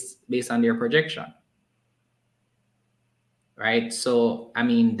 based on their projection, right? So I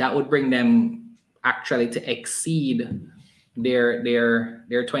mean, that would bring them actually to exceed their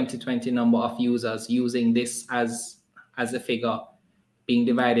 2020 number of users using this as a figure being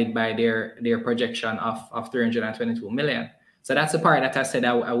divided by their projection of 322 million. So that's the part that I said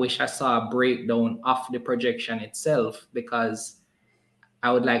I wish I saw a breakdown of the projection itself, because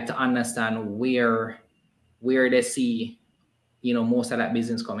I would like to understand where they see, most of that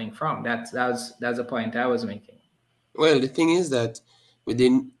business coming from. That's the point I was making. Well, the thing is that with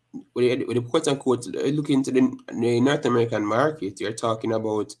the quote unquote look into the North American market, you're talking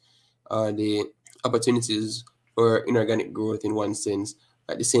about the opportunities for inorganic growth in one sense.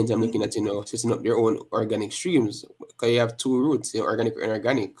 At the same time, looking at setting up their own organic streams, because you have two routes, organic and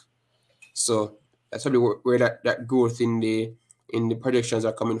inorganic. So that's probably where that growth in the projections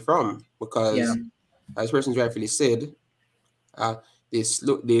are coming from, because as person rightfully said,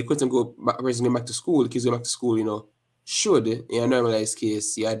 they couldn't go back to school. The kids go back to school, should in a normalized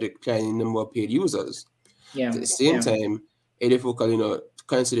case you had declining number of paid users. At the same time, EduFocal,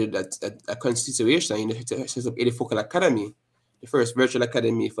 considered that a current situation, to set up EduFocal Academy, the first virtual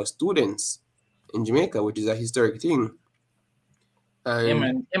academy for students in Jamaica, which is a historic thing.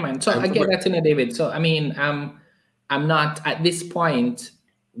 And yeah, man. So I get that, David. So I mean, I'm not at this point.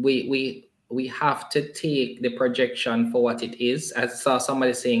 We have to take the projection for what it is. I saw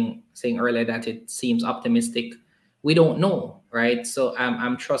somebody saying earlier that it seems optimistic. We don't know, right? So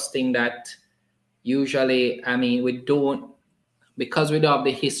I'm trusting that. Usually, I mean, because we don't have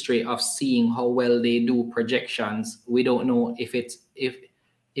the history of seeing how well they do projections. We don't know if it's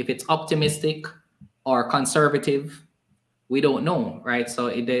optimistic or conservative. We don't know, right? So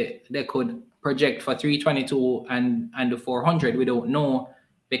they could project for 322 and the 400. We don't know,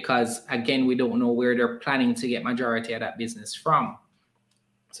 because again, we don't know where they're planning to get majority of that business from.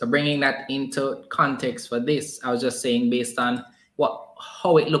 So bringing that into context for this, I was just saying, based on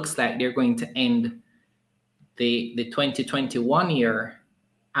how it looks like they're going to end the 2021 year,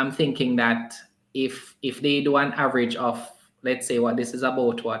 I'm thinking that if they do an average of, let's say, what this is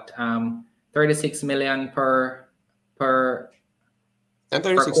about, 36 million per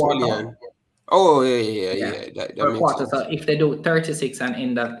 36 million. Oh yeah. That per makes quarter. sense. So if they do 36 and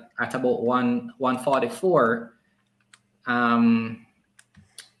end up at about 144,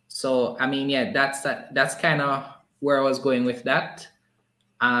 so I mean, yeah, that's kind of where I was going with that.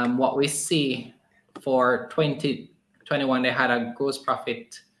 What we see for 2021, they had a gross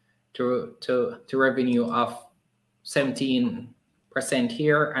profit to revenue of 17%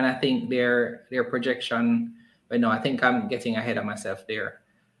 here, and I think their projection. But no, I think I'm getting ahead of myself there.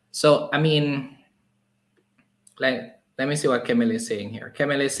 So I mean, let me see what Kemel is saying here.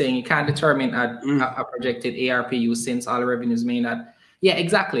 Kemel is saying you can't determine a projected ARPU since all revenues may not. Yeah,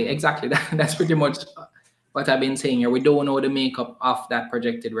 exactly. That's pretty much what I've been saying here. We don't know the makeup of that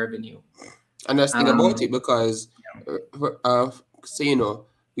projected revenue. And that's the thing about it, because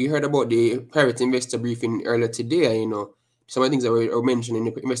we heard about the private investor briefing earlier today. Some of the things that were mentioned in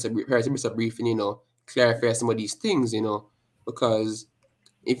the private investor briefing, clarify some of these things, because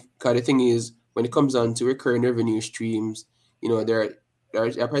the thing is, when it comes down to recurring revenue streams, there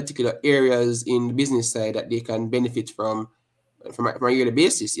are particular areas in the business side that they can benefit from a yearly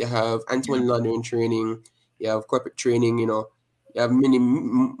basis. You have anti-money laundering training, you have corporate training, you have many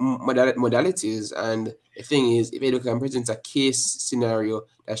modalities. And the thing is, if EduFocal presents a case scenario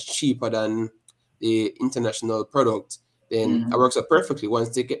that's cheaper than the international product, then it works out perfectly. Once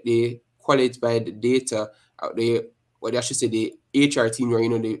they get the qualified data out there, I should say the HR team, where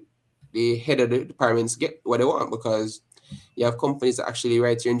the head of the departments get what they want, because you have companies that actually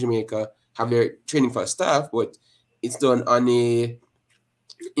right here in Jamaica have their training for staff, but it's done on a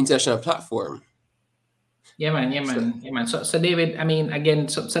international platform. Yeah, man. Yeah, man. Yeah, man. So David, I mean, again,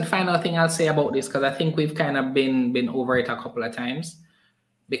 so the final thing I'll say about this, because I think we've kind of been over it a couple of times,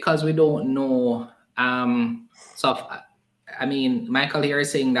 because we don't know. So I mean, Michael here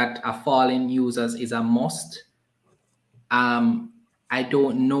is saying that a fall in users is a must. I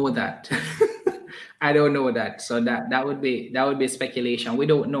don't know that. I don't know that. So that would be speculation. We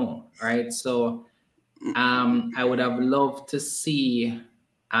don't know, right? So I would have loved to see.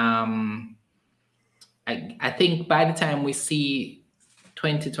 I think by the time we see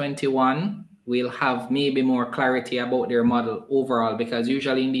 2021, we'll have maybe more clarity about their model overall, because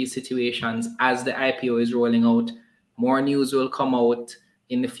usually in these situations, as the IPO is rolling out, more news will come out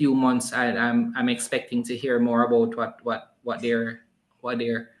in a few months. I'm expecting to hear more about what their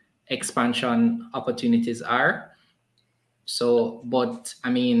expansion opportunities are. So, but I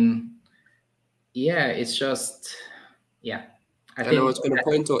mean, yeah, it's just, yeah. I was going to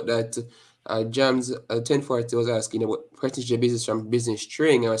point out that Jams 1040 was asking about percentage of business from business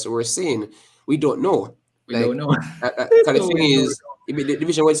string. So we're saying we don't know. We don't know. The thing is, the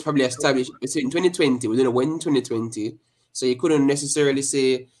division was probably established in 2020. We don't know when in 2020. So you couldn't necessarily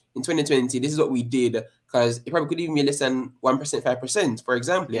say in 2020, this is what we did, because it probably could even be less than 1%, 5%, for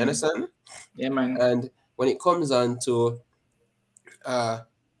example. You understand? Yeah, man. And when it comes on to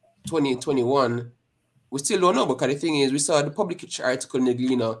 2021, we still don't know, because the thing is, we saw the publication article in the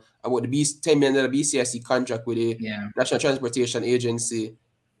Gleaner about the $10 million BCIC contract with the National Transportation Agency.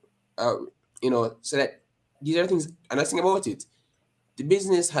 So that these are things, and I think about it, the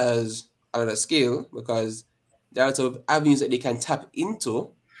business has a lot of scale because there are lots of avenues that they can tap into,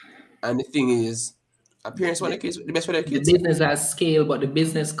 and the thing is, parents want the kids the best for their kids. The business has scale, but the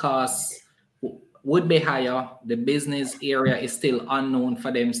business costs would be higher. The business area is still unknown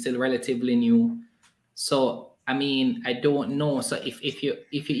for them, still relatively new. So I mean, I don't know. So if you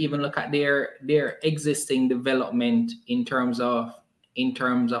even look at their existing development in terms of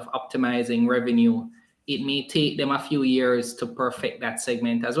optimizing revenue, it may take them a few years to perfect that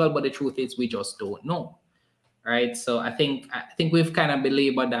segment as well. But the truth is, we just don't know, right? So I think we've kind of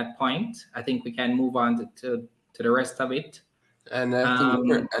belabored that point. I think we can move on to the rest of it. And I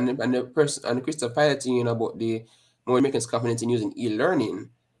think and Christopher piloting about the more Americans component in using e-learning.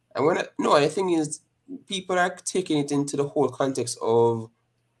 And I think is people are taking it into the whole context of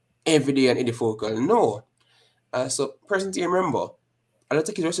everyday and EduFocal. No. So personally, remember, a lot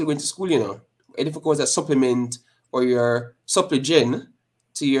of kids are still going to school, EduFocal is a supplement or your supplement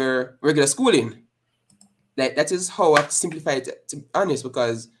to your regular schooling. Like, that is how I simplify it, to be honest,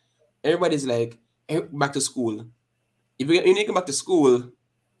 because everybody's like, back to school. If you need to go back to school,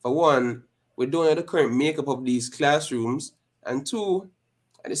 for one, we don't have the current makeup of these classrooms, and two,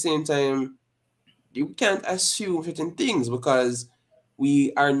 at the same time, you can't assume certain things because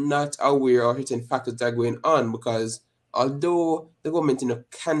we are not aware of certain factors that are going on. Because although the government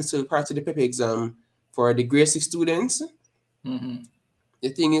cancelled part of the paper exam for the grade 6 students, the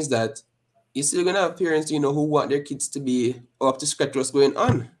thing is that you're still gonna have parents, who want their kids to be up to scratch what's going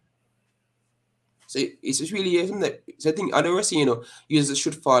on. So it's just really something that, so I think otherwise, users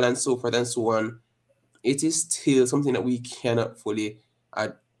should fall and so forth and so on. It is still something that we cannot fully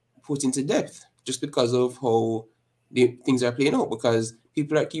put into depth just because of how the things are playing out. Because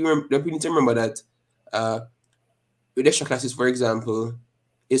people need to remember that with extra classes, for example,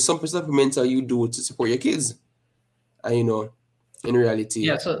 is some supplemental you do to support your kids. And in reality,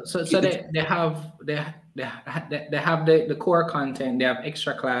 yeah. So they have the core content. They have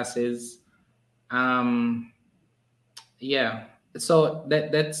extra classes. Yeah. So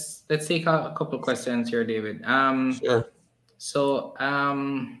let's take a couple questions here, David. Sure. So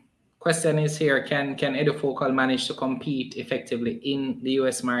question is here: Can EduFocal manage to compete effectively in the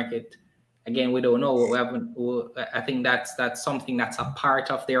US market? Again, we don't know. We haven't. I think that's something that's a part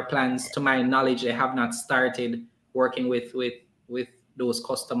of their plans. To my knowledge, they have not started working with those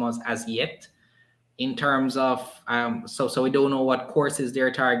customers as yet. In terms of so we don't know what courses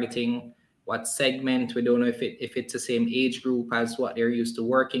they're targeting, what segment. We don't know if it's the same age group as what they're used to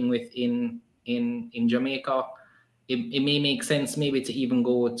working with in Jamaica. It may make sense maybe to even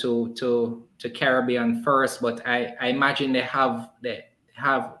go to Caribbean first, but I imagine they have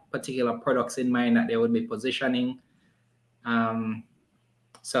particular products in mind that they would be positioning.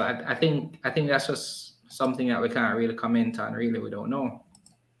 So I think that's just something that we can't really comment on. Really, we don't know.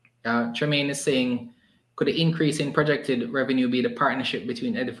 Tremaine is saying, could the increase in projected revenue be the partnership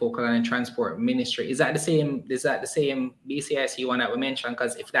between EduFocal and the Transport Ministry? Is that the same? Is that the same BCIC one that we mentioned?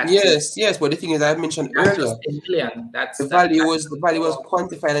 Because if that's yes, but the thing is, I mentioned earlier, just 10 million. The value was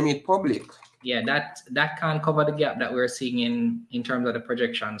quantified and made public. Yeah, that can't cover the gap that we're seeing in terms of the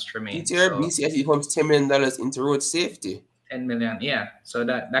projections remain. This year, BCIC pumps $10 million into road safety. 10 million, yeah. So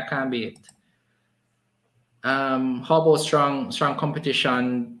that can't be it. How about strong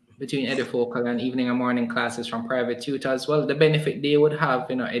competition between EduFocal and evening and morning classes from private tutors? Well, the benefit they would have,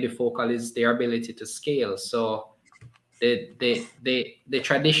 EduFocal is their ability to scale. So the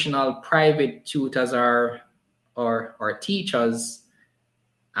traditional private tutors or teachers,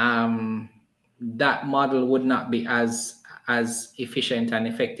 that model would not be as efficient and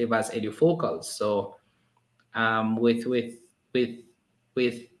effective as EduFocal. So with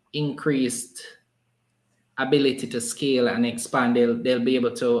increased ability to scale and expand, they'll be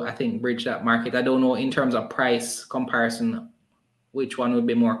able to, I think, bridge that market. I don't know in terms of price comparison which one would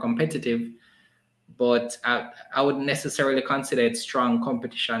be more competitive, but I wouldn't necessarily consider it strong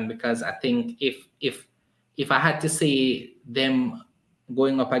competition, because I think if I had to say them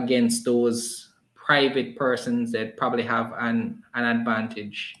going up against those private persons, they'd probably have an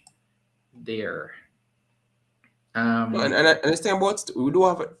advantage there. And I understand what we do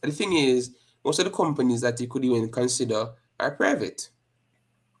have. The thing is, most of the companies that you could even consider are private.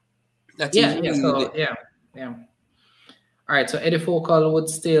 Yeah. All right, so EduFocal would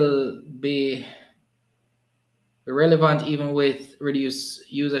still be relevant even with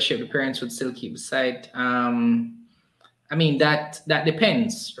reduced usership. The parents would still keep the site. I mean, that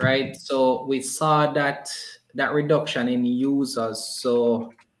depends, right? So we saw that reduction in users.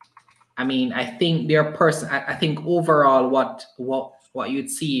 So I mean, I think I think overall what you'd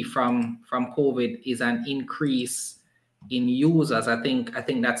see from COVID is an increase in users. I think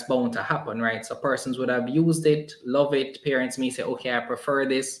that's bound to happen, right? So persons would have used it, love it. Parents may say, okay, I prefer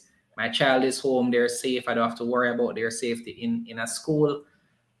this. My child is home, they're safe. I don't have to worry about their safety in a school.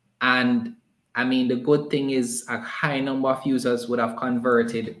 And I mean, the good thing is a high number of users would have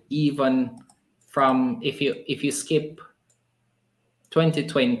converted, even from if you skip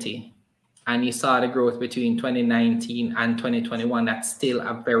 2020 and you saw the growth between 2019 and 2021, that's still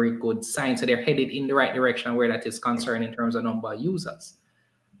a very good sign. So they're headed in the right direction where that is concerned in terms of number of users.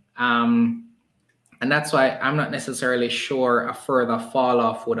 And that's why I'm not necessarily sure a further fall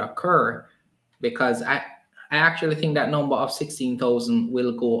off would occur, because I actually think that number of 16,000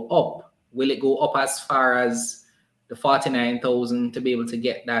 will go up. Will it go up as far as the 49,000 to be able to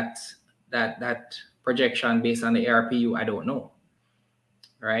get that projection based on the ARPU? I don't know.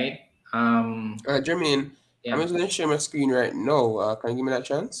 Right? Jermaine, yeah. I'm just going to share my screen right now. Can you give me that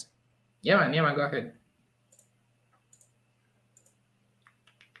chance? Yeah, man. Go ahead.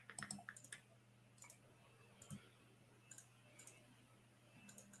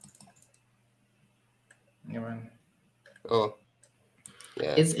 Yeah, man. Oh,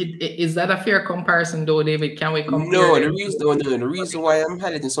 yeah. Is that a fair comparison, though, David? Can we compare? No, the reason why I'm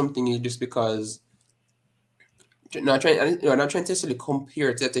highlighting something is just because I'm not trying to necessarily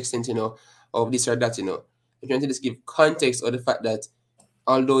compare to that extent, of this or that, I'm trying to just give context of the fact that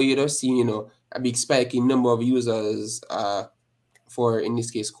although you don't see, a big spike in number of users for, in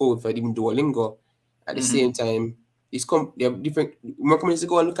this case, code for even Duolingo, at the same time, they have different more companies to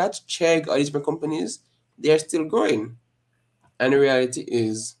go and look at, check all these different companies, they are still growing. And the reality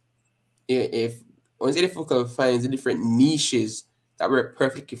is, if once EduFocal finds the different niches that work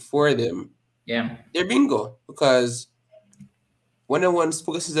perfectly for them, they're bingo. Because when one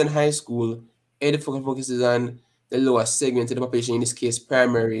focuses on high school, EduFocal focuses on the lower segment of the population, in this case,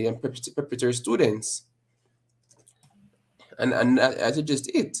 primary and preparatory students. And that's just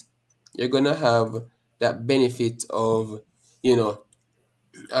it. You're gonna have that benefit of,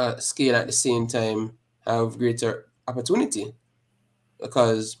 scale at the same time, have greater opportunity,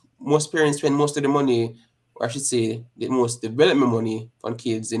 because most parents spend most of the money, or I should say, the most development money on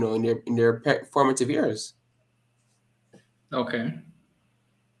kids, in their formative years. Okay.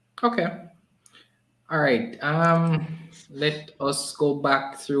 All right. Let us go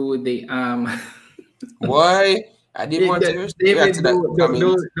back through the Why? I didn't want to react to that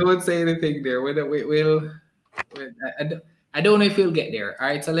comment. Don't say anything there. I don't know if we'll get there. All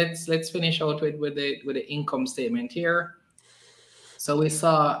right. So let's finish out with the income statement here. So we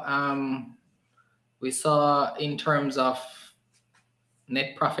saw in terms of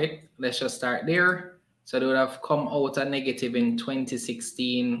net profit. Let's just start there. So they would have come out a negative in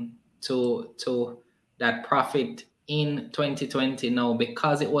 2016 to that profit in 2020 now,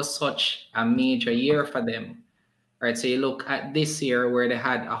 because it was such a major year for them. right? So you look at this year where they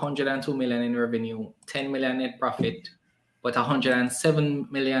had 102 million in revenue, 10 million net profit, but 107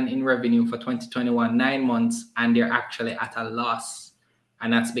 million in revenue for 2021, 9 months, and they're actually at a loss.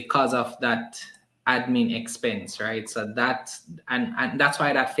 And that's because of that admin expense, right? So that's and that's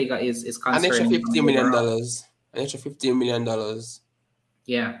why that figure is concerning. An extra $50 million. An extra $15 million.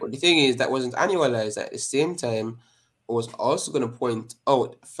 Yeah. But the thing is, that wasn't annualized. At the same time, I was also going to point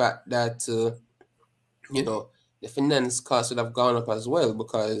out the fact that, you know, the finance costs would have gone up as well,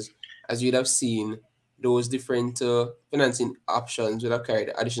 because as you'd have seen, those different financing options would have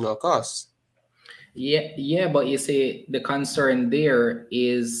carried additional costs. Yeah, but you see, the concern there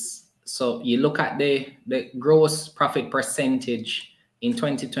is, so you look at the gross profit percentage in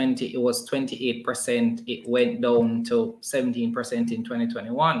 2020, it was 28%. It went down to 17% in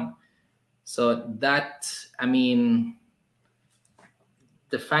 2021. So that, I mean,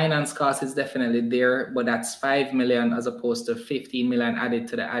 the finance cost is definitely there, but that's 5 million as opposed to 15 million added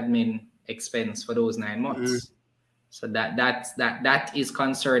to the admin expense for those 9 months. So that is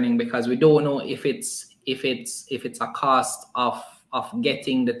concerning, because we don't know if it's a cost of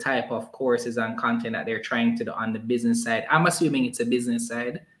getting the type of courses and content that they're trying to do on the business side. I'm assuming it's a business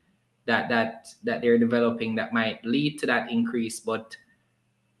side that they're developing that might lead to that increase, but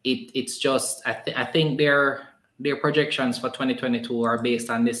it's just I think their projections for 2022 are based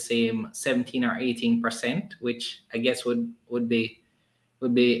on the same 17 or 18%, which I guess would be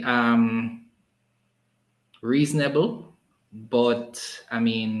reasonable. But I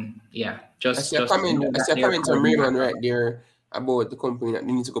mean, yeah, I see a comment from Raymond right there about the company that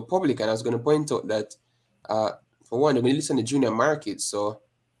they need to go public, and I was going to point out that for one, they're going to list on the junior market, so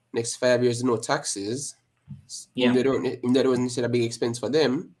next 5 years no taxes. Yeah, that wasn't necessarily a big expense for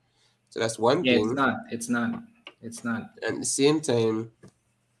them, so that's one thing. It's not. And at the same time,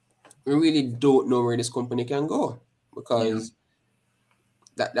 we really don't know where this company can go, because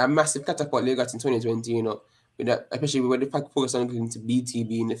that massive catapult they got in 2020, you know, with that, especially with the focus on getting to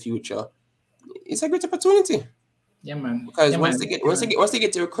BTB in the future, it's a great opportunity. Yeah, man. Because once they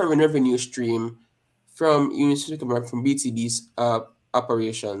get a recurring revenue stream from from BTB's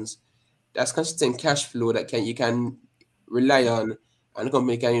operations, that's consistent cash flow that you can rely on, and the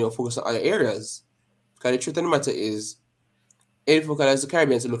company can, you know, focus on other areas. Because the truth of the matter is, EduFocal has the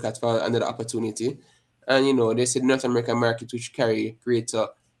Caribbean to look at for another opportunity, and you know they said North American market which carry greater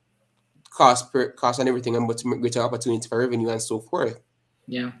cost and everything, and but greater opportunity for revenue and so forth.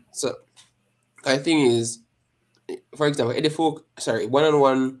 Yeah. So the thing is, for example,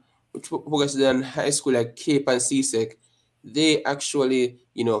 one-on-one, which focuses on high school like Cape and CSEC, they actually,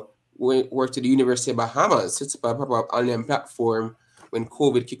 you know, work to the University of Bahamas, set up a proper online platform when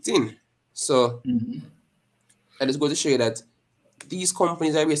COVID kicked in. So I just go to show you that these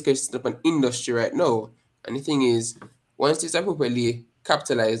companies are basically setting up an industry right now. And the thing is, once it's appropriately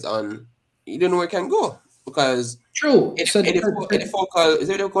capitalized on, you don't know where it can go. Because true.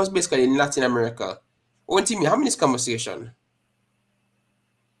 EduFocal is basically in Latin America. One team having this conversation.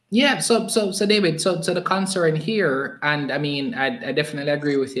 Yeah, so David, so the concern here, and I mean, I definitely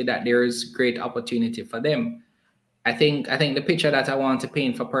agree with you that there is great opportunity for them. I think the picture that I want to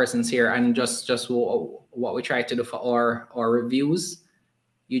paint for persons here, and just what we try to do for our reviews,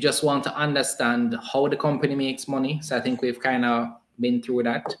 you just want to understand how the company makes money. So I think we've kind of been through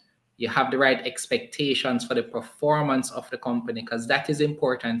that. You have the right expectations for the performance of the company, because that is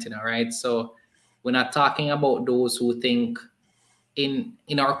important, you know, right? So we're not talking about those who think in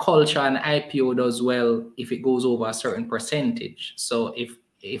our culture an IPO does well if it goes over a certain percentage. So if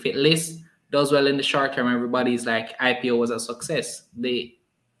it does well in the short term, everybody's like IPO was a success.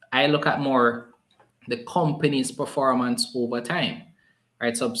 I look at more the company's performance over time,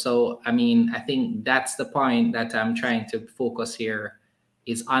 right? So I mean, I think that's the point that I'm trying to focus here,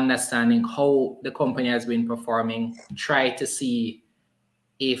 is understanding how the company has been performing. Try to see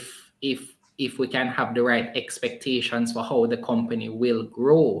if we can have the right expectations for how the company will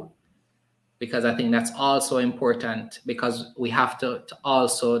grow, because I think that's also important, because we have to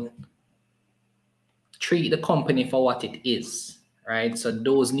also treat the company for what it is, right? So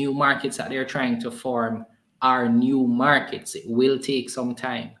those new markets that they're trying to form are new markets. It will take some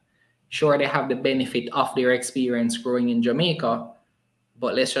time. Sure, they have the benefit of their experience growing in Jamaica,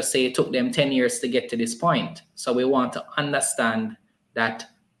 but let's just say it took them 10 years to get to this point. So we want to understand that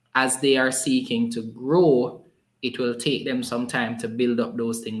as they are seeking to grow, it will take them some time to build up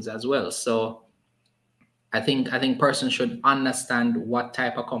those things as well. So I think persons should understand what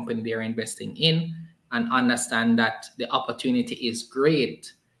type of company they're investing in, and understand that the opportunity is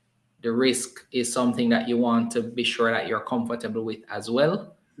great. The risk is something that you want to be sure that you're comfortable with as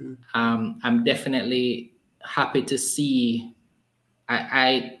well. I'm definitely happy to see.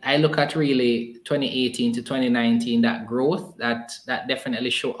 I look at really 2018 to 2019, that growth that definitely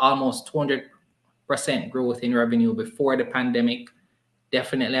show almost 200% growth in revenue before the pandemic.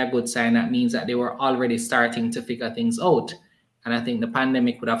 Definitely a good sign. That means that they were already starting to figure things out. And I think the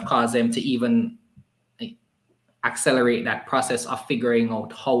pandemic would have caused them to even accelerate that process of figuring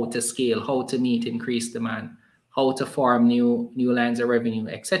out how to scale, how to meet increased demand, how to form new lines of revenue,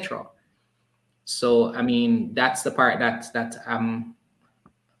 etc. So I mean, that's the part that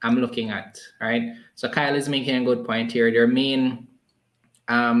I'm looking at, right? So Kyle is making a good point here. Their main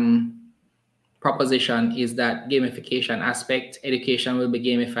proposition is that gamification aspect, education will be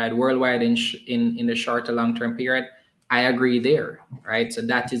gamified worldwide in the short to long-term period. I agree there, right? So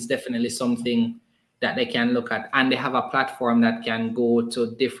that is definitely something that they can look at, and they have a platform that can go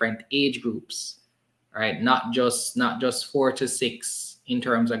to different age groups, right? Not just 4 to 6 in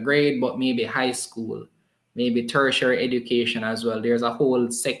terms of grade, but maybe high school, maybe tertiary education as well. There's a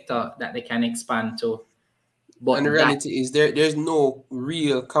whole sector that they can expand to. But and the reality is there's no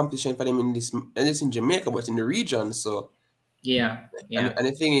real competition for them in this, and it's in Jamaica, but in the region. So yeah. And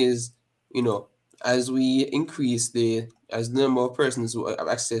the thing is, you know, as we increase the number of persons who have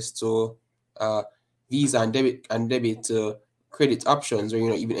access to Visa and debit credit options, or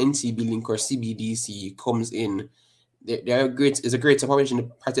even NCB link or CBDC comes in, there is a greater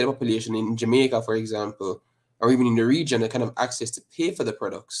population, part of the population in Jamaica, for example, or even in the region, that kind of access to pay for the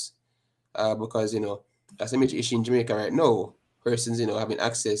products, because that's a major issue in Jamaica right now. Persons having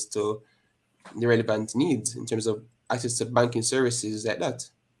access to the relevant needs in terms of access to banking services like that.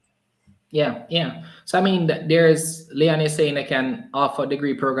 Yeah. So I mean, there's Leon is saying they can offer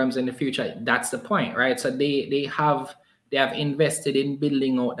degree programs in the future. That's the point, right? So they have invested in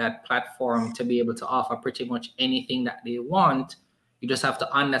building out that platform to be able to offer pretty much anything that they want. You just have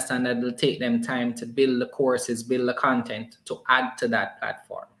to understand that it'll take them time to build the courses, build the content to add to that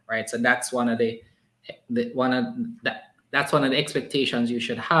platform, right? So that's one of the expectations you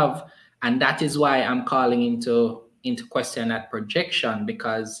should have, and that is why I'm calling into question that projection,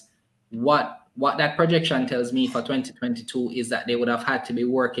 because what that projection tells me for 2022 is that they would have had to be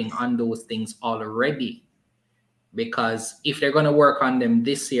working on those things already. Because if they're going to work on them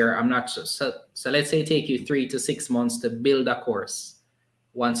this year, I'm not sure. So let's say it take you 3 to 6 months to build a course.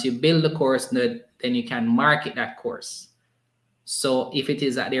 Once you build the course, then you can market that course. So if it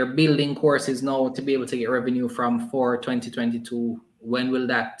is that they're building courses now to be able to get revenue from for 2022, when will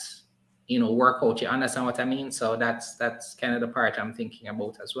that work out? You understand what I mean? So that's kind of the part I'm thinking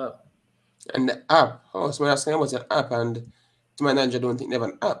about as well. And the app, someone asking about an app, and to my knowledge, I don't think they have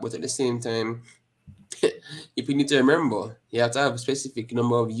an app, but at the same time, if you need to remember, you have to have a specific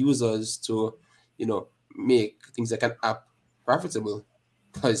number of users to, make things like an app profitable.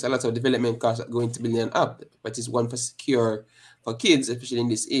 Because a lot of development costs that go into building an app, but it's one for kids, especially in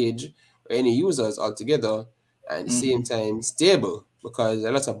this age, or any users altogether, and at the same time stable, because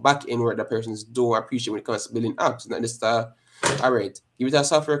a lot of back-end work that persons don't appreciate when it comes to building apps. Not just all right, give it a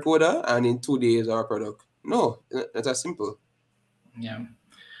software coder and in 2 days our product. No, that's as simple. Yeah.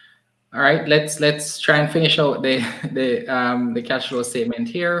 All right, let's try and finish out the cash flow statement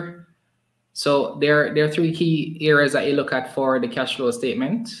here. So there are 3 key areas that you look at for the cash flow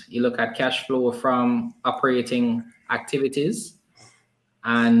statement. You look at cash flow from operating activities,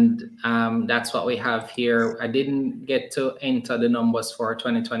 and that's what we have here. I didn't get to enter the numbers for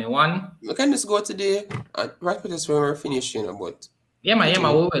 2021. We can just go to the right when we're finished, but yeah,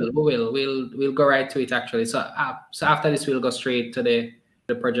 we'll go right to it actually. So after this, we'll go straight to the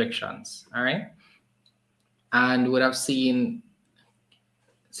projections. All right, and would have seen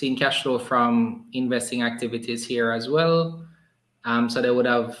cash flow from investing activities here as well. So they would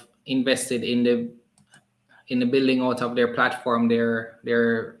have invested in the building out of their platform,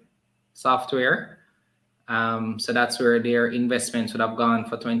 their software. So that's where their investments would have gone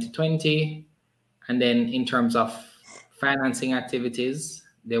for 2020. And then in terms of financing activities,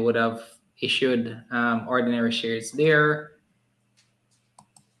 they would have issued ordinary shares there.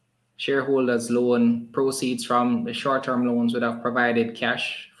 Shareholders' loan proceeds from the short-term loans would have provided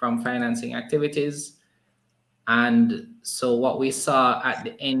cash from financing activities. And so what we saw at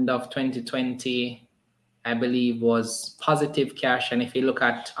the end of 2020, I believe, was positive cash. And if you look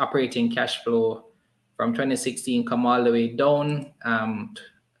at operating cash flow from 2016 come all the way down,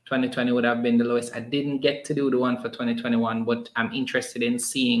 2020 would have been the lowest. I didn't get to do the one for 2021, but I'm interested in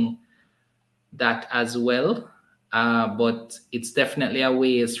seeing that as well. But it's definitely a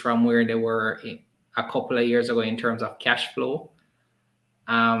ways from where they were a couple of years ago in terms of cash flow.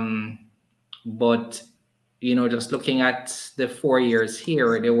 But just looking at the 4 years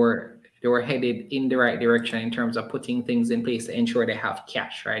here, they were they were headed in the right direction in terms of putting things in place to ensure they have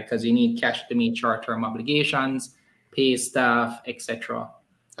cash, right? Because you need cash to meet short-term obligations, pay staff, etc.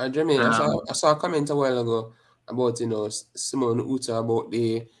 And Jermaine, I saw a comment a while ago about, you know, Simon Uta about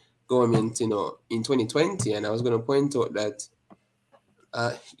the government, you know, in 2020, and I was going to point out that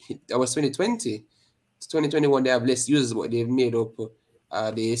that was 2020. 2021 they have less users, but they've made up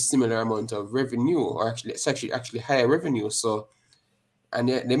the similar amount of revenue, or actually it's actually higher revenue. So, and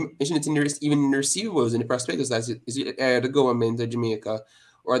they mentioned it in even in the receivables in the prospectus that is it the government of Jamaica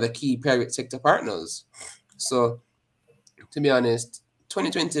or the key private sector partners. So, to be honest,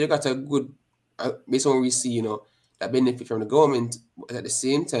 2020 they got a good based on what we see, you know, that benefit from the government, but at the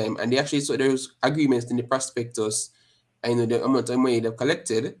same time, and they actually so there's agreements in the prospectus, and you know the amount of money they've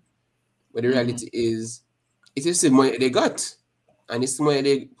collected. But the reality is, it is the money they got, and it's the money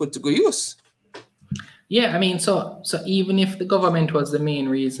they put to good use. Yeah, I mean, so even if the government was the main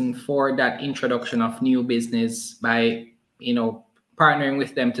reason for that introduction of new business by, you know, partnering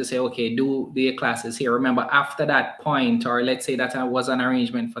with them to say, okay, do the classes here. Remember, after that point, or let's say that was an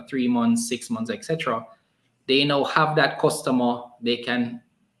arrangement for 3 months, 6 months, etc. They now have that customer.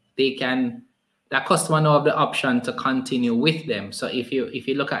 That customer now have the option to continue with them. So if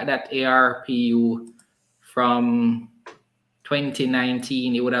you look at that ARPU from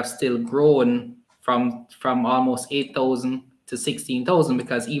 2019, it would have still grown from almost 8,000 to 16,000,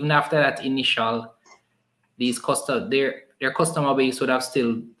 because even after that initial, their customer base would have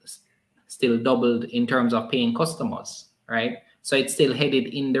still doubled in terms of paying customers, right? So it's still headed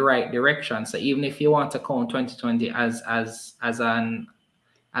in the right direction. So even if you want to count 2020 as an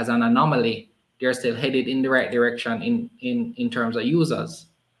anomaly, they're still headed in the right direction in terms of users,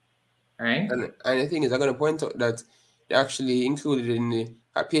 right? And the thing is, I'm going to point out that they actually included in the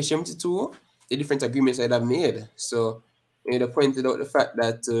page 72 the different agreements that I've made. So they pointed out the fact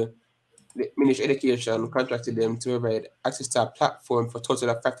that the Ministry of Education contracted them to provide access to a platform for a total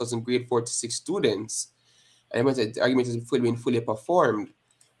of 5,000 grade 4 to 6 students. And the argument is fully performed.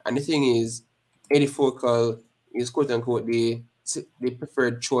 And the thing is, EduFocal is quote unquote the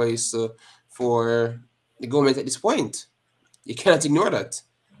preferred choice for the government at this point. You cannot ignore that.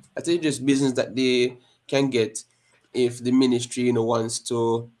 I think just business that they can get if the ministry, you know, wants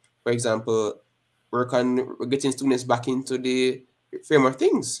to, for example, work on getting students back into the frame of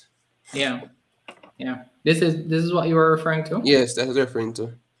things. Yeah. This is what you were referring to? Yes, that's what I'm referring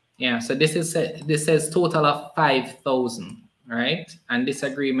to. Yeah. So this says total of 5,000, right? And this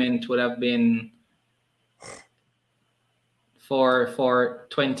agreement would have been for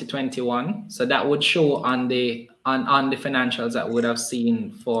 2021. So that would show on the financials that would have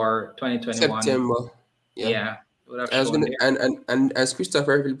seen for 2021. September. Yeah. And as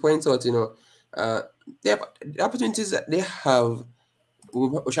Christopher really points out, you know, the opportunities that they have,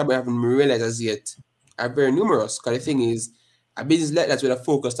 which I haven't realized as yet, are very numerous. Because the thing is, a business like that would have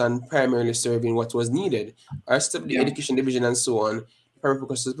focused on primarily serving what was needed. Our the education division and so on, primary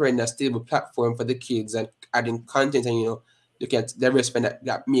focus is providing a stable platform for the kids and adding content and, you know, look at the rest of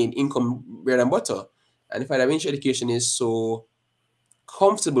that main income bread and butter. And the fact that Ministry of Education is so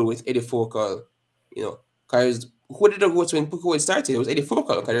comfortable with EduFocal, you know, because who did it go to when it started? It was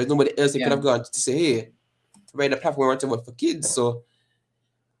EduFocal, because there's nobody else that could have gone to say, hey, provide a platform or whatever for kids. So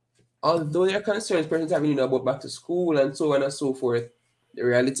although there are concerns parents having, you know, about back to school and so on and so forth, the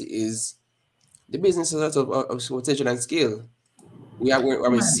reality is the business has a lot of potential and scale. We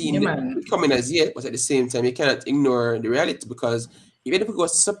haven't seen it coming as yet, but at the same time, you cannot ignore the reality, because even if we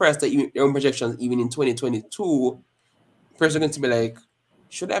was surprised that even their own projections, even in 2022, person are going to be like,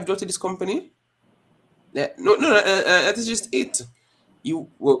 should I have to this company? No, that is just it.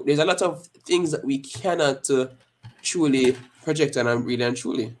 There's a lot of things that we cannot truly project on, really and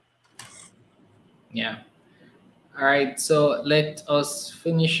truly. Yeah. All right. So let us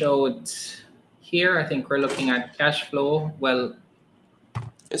finish out here. I think we're looking at cash flow. Well,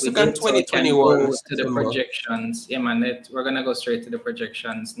 it's again 2021 to the projections. Yeah, man. We're gonna go straight to the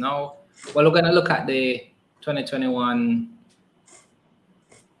projections now. Well, we're gonna look at the 2021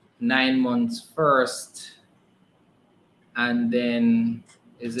 9 months first, and then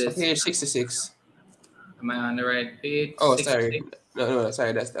is this page 66? Am I on the right page? Oh, 66? Sorry. No,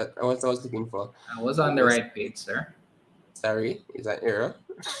 sorry. That's what I was looking for. I was on the right page, sir. Sorry, is that error?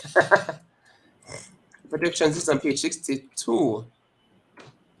 Projections is on page 62.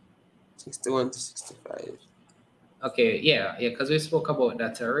 61 to 65. Okay, yeah, because we spoke about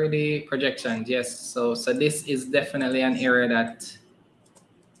that already. Projections, yes. So this is definitely an area that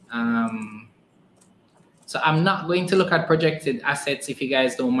so I'm not going to look at projected assets, if you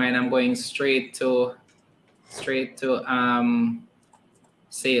guys don't mind. I'm going straight to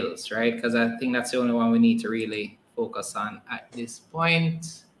sales, right? Because I think that's the only one we need to really focus on at this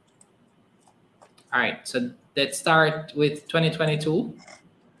point. All right, so let's start with 2022.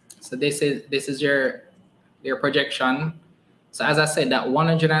 So this is your projection. So as I said, that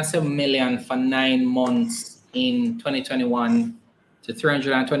 107 million for 9 months in 2021 to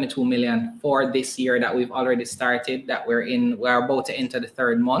 322 million for this year that we've already started, that we're about to enter the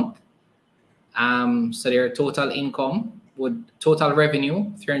 3rd month. So their total income total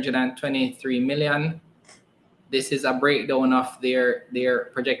revenue 323 million. This is a breakdown of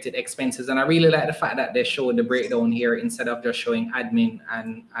their projected expenses, and I really like the fact that they show the breakdown here instead of just showing admin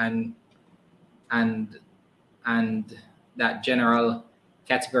and that general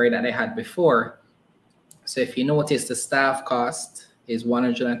category that they had before. So if you notice, the staff cost is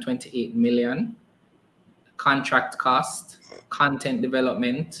 128 million. Contract cost, content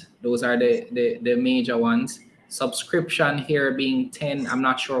development, those are the major ones. Subscription here being 10. I'm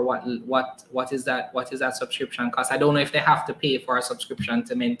not sure what is that subscription cost. I don't know if they have to pay for a subscription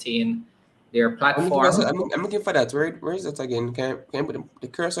to maintain their platform. I'm looking for that. Where is that again? Can I put the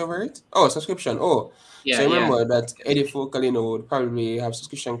cursor over it? Oh, subscription. Oh, yeah. So remember that EduFocal, would probably have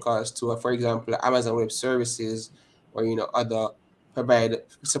subscription costs to, for example, Amazon Web Services or other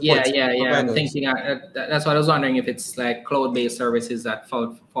support. Yeah. I'm thinking that's what I was wondering, if it's like cloud-based services that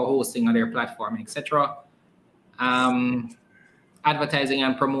for hosting on their platform, etc. Advertising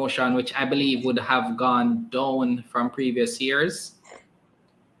and promotion, which I believe would have gone down from previous years.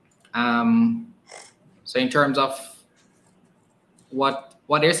 So in terms of what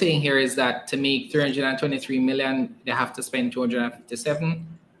they're saying here is that to make 323 million, they have to spend 257.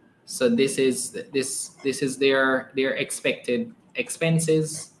 So this is their expected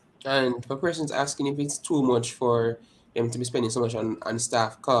expenses. And the person's asking if it's too much for them to be spending so much on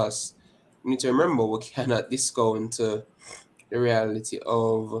staff costs. You need to remember, we cannot discount the reality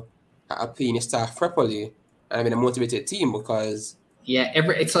of paying the staff properly and having a motivated team, because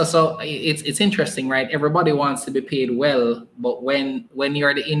it's interesting, right? Everybody wants to be paid well, but when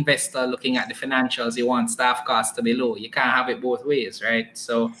you're the investor looking at the financials, you want staff costs to be low. You can't have it both ways, right?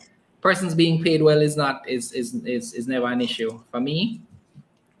 So persons being paid well is never an issue for me.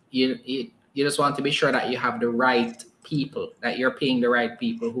 You just want to be sure that you have the right people, that you're paying the right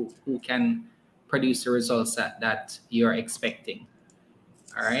people who can produce the results that you're expecting.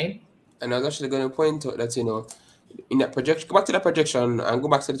 All right. And I was actually going to point out that in that projection, go back to that projection and go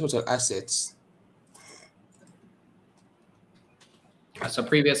back to the total assets. That's a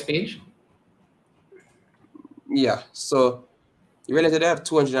previous page. Yeah. So you realize that they have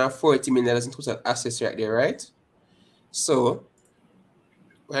 $240 million in total assets right there, right? So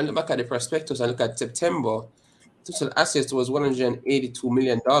when I look back at the prospectus and look at September, total assets was $182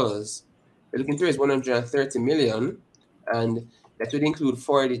 million. We're looking through is 130 million, and that would include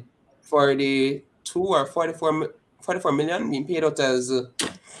 42 or 44 million being paid out as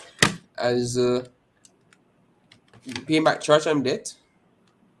paying back short-term debt.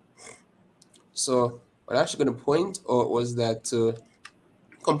 So what I'm actually going to point out was that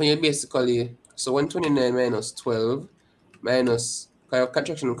company basically, so 129 minus 12 minus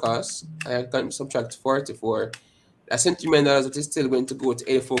contraction costs, I can subtract 44. That's $70 million that is still going to go to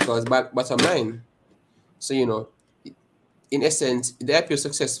EduFocal's bottom line. So in essence, the IPO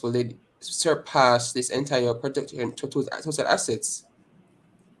successful, they surpass this entire projection total assets.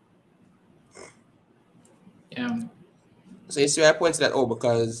 Yeah. So you see why I pointed that out,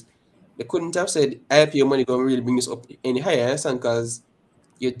 because they couldn't have said IPO money going to really bring this up any higher, I understand, because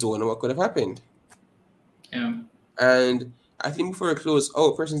you don't know what could have happened. Yeah. And I think before we close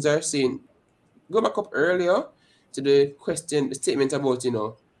out, persons are saying, go back up earlier to the statement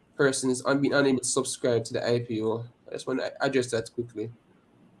about, persons being unable to subscribe to the IPO. I just want to address that quickly.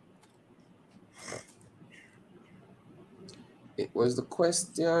 It was the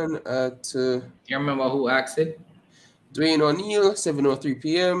question at... Do you remember who asked it? Dwayne O'Neill, 7:03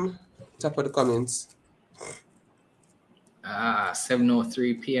 p.m. Top of the comments.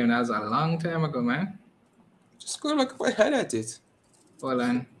 7:03 p.m. That was a long time ago, man. Just go back and highlight it. Hold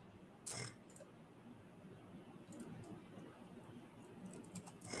on.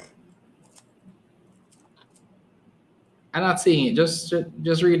 I'm not seeing it. Just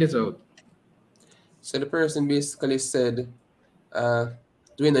read it out. So the person basically said,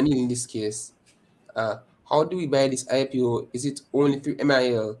 Dwayne O'Neill in this case, how do we buy this IPO? Is it only through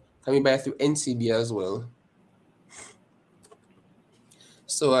MIL? Can we buy through NCB as well?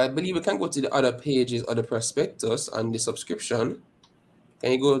 So I believe we can go to the other pages of the prospectus and the subscription.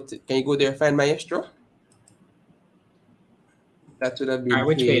 Can you go there and find Maestro? That would have been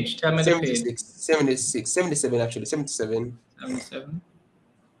which page? Tell me 76, the page. 76, 77 actually, 77. 77.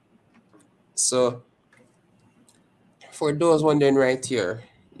 So for those wondering right here,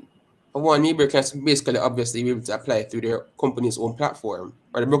 one, Mayberry can basically obviously be able to apply through their company's own platform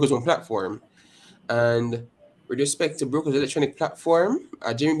or the broker's own platform. And with respect to broker's electronic platform,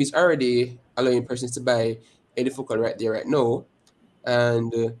 JMB is already allowing persons to buy EduFocal right there right now.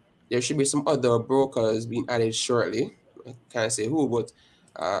 And there should be some other brokers being added shortly. I can't say who, but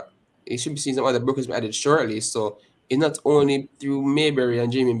you should be seeing some other brokers being added shortly. So it's not only through Mayberry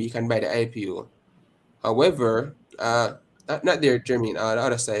and JMB you can buy the IPO. However, not there, Jeremy, the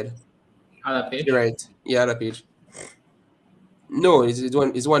other side. Other You're page. right. Yeah, other page. No,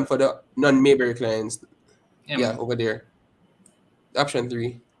 it's one for the non-Mayberry clients. Yeah, over there. Option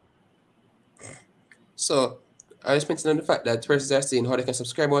 3. So I just mentioned on the fact that persons are saying how they can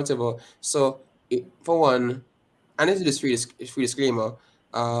subscribe or whatever. So for one, and this is just free disclaimer,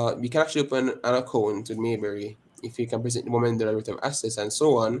 you can actually open an account with Mayberry if you can present the moment the rate of assets and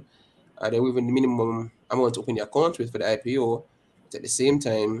so on. Then within the minimum amount to open the account with for the IPO. But at the same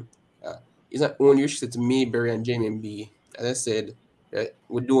time, it's not only restricted to Mayberry and JMB. As I said,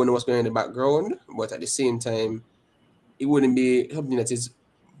 we don't know what's going on in the background, but at the same time, it wouldn't be something that is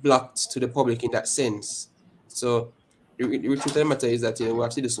blocked to the public in that sense. So the truth of the matter is that we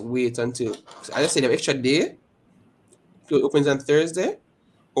have to just wait until, as I said, the extra day. It opens on Thursday.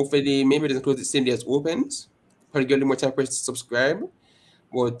 Hopefully, maybe it doesn't close the same day as opens. Probably give a little more time for us to subscribe.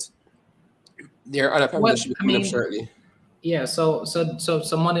 But there are other platforms that should be coming up shortly. Yeah, so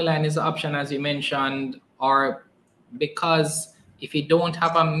Moneyline is the option as you mentioned, or because if you don't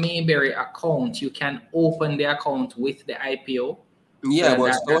have a Mayberry account, you can open the account with the IPO. Yeah, but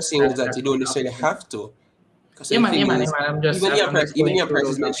what I was saying is that you don't necessarily have to. Yeah, man, I'm just even your price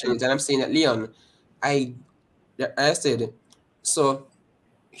is mentioning it, and I'm saying that, Leon, I said, so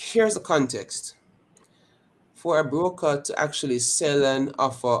here's the context. For a broker to actually sell an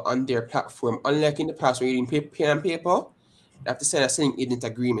offer on their platform, unlike in the past where you're using pen and paper, they have to sign a selling agent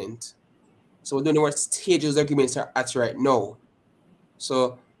agreement. So we don't know what stages the agreements are at right now.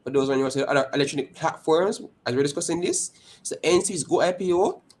 So for those on your other electronic platforms, as we're discussing this, so NC's Go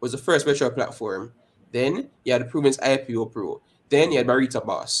IPO was the first virtual platform. Then you had Proven's IPO Pro. Then you had Barita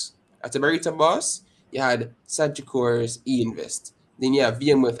Boss. After Barita Boss, you had Sagicor's E-Invest. Then you have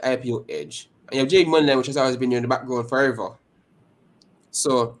VMware IPO Edge. And you have J Moneyline, which has always been in the background forever.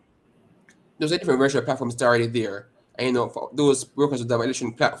 So those are different virtual platforms that are already there. And for those brokers that have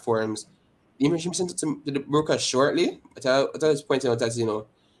electronic platforms, the information will be sent to the brokers shortly. But I was pointing out that,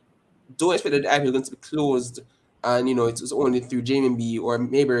 don't expect that the IPO is going to be closed and, it was only through JMB or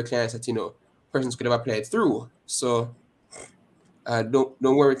Mayberry clients that, persons could have applied through. So don't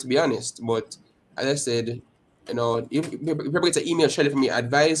worry, to be honest. But as I said, if you probably get an email shortly from your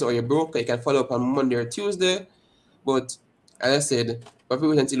advisor or your broker, you can follow up on Monday or Tuesday. But as I said, but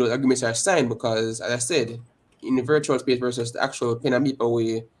people until those agreements are signed because, as I said, in the virtual space versus the actual pen and paper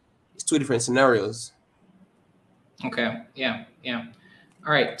way, it's two different scenarios. Okay. Yeah.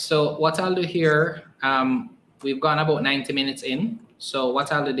 All right. So what I'll do here, we've gone about 90 minutes in. So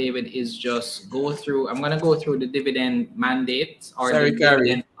what I'll do, David, is just go through. I'm going to go through the dividend mandate or the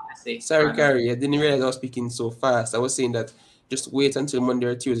dividend policy. Sorry, Carrie. I didn't realize I was speaking so fast. I was saying that just wait until Monday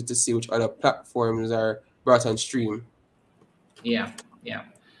or Tuesday to see which other platforms are brought on stream. Yeah.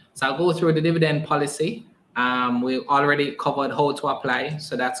 So I'll go through the dividend policy. We already covered how to apply,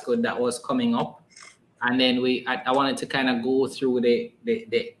 so that's good. That was coming up, and then I wanted to kind of go through the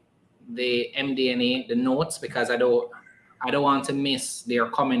MD&A, the notes, because I don't want to miss their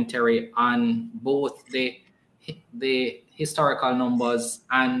commentary on both the historical numbers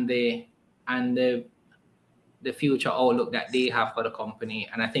and the future outlook that they have for the company.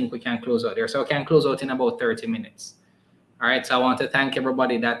 And I think we can close out there. So we can close out in about 30 minutes. All right, so I want to thank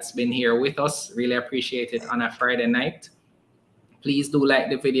everybody that's been here with us. Really appreciate it on a Friday night. Please do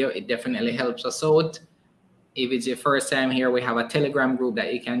like the video. It definitely helps us out. If it's your first time here, we have a Telegram group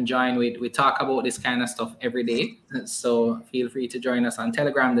that you can join with. We talk about this kind of stuff every day. So feel free to join us on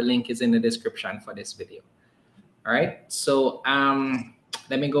Telegram. The link is in the description for this video. All right, so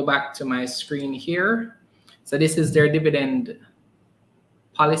let me go back to my screen here. So this is their dividend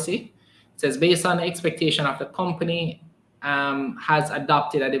policy. It says, based on the expectation of the company, has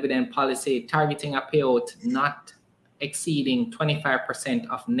adopted a dividend policy targeting a payout not exceeding 25%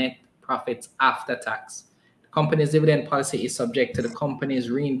 of net profits after tax. The company's dividend policy is subject to the company's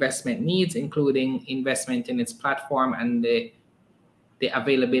reinvestment needs, including investment in its platform and the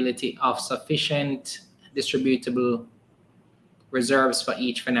availability of sufficient distributable reserves for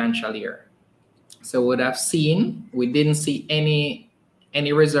each financial year. So we didn't see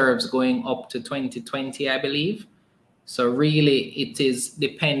any reserves going up to 2020, I believe. So really, it is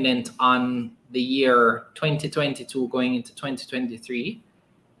dependent on the year 2022 going into 2023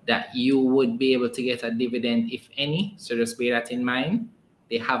 that you would be able to get a dividend, if any. So just bear that in mind.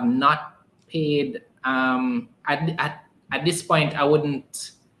 They have not paid. At this point, I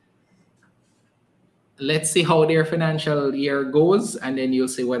wouldn't. Let's see how their financial year goes, and then you'll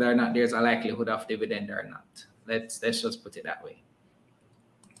see whether or not there's a likelihood of dividend or not. Let's just put it that way.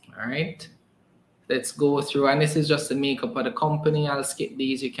 All right. Let's go through, and this is just the makeup of the company. I'll skip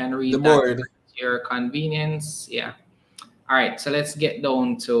these. You can read the board at your convenience. Yeah. All right. So let's get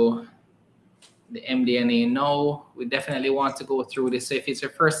down to the MD&A now. We definitely want to go through this. So if it's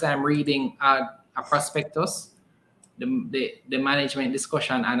your first time reading a prospectus, the management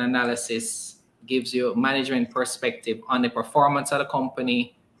discussion and analysis gives you management perspective on the performance of the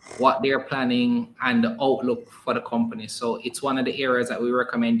company, what they're planning, and the outlook for the company. So it's one of the areas that we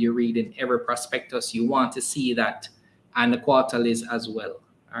recommend you read in every prospectus. You want to see that, and the quarterlies as well.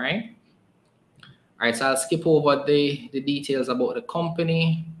 All right. All right. So I'll skip over the details about the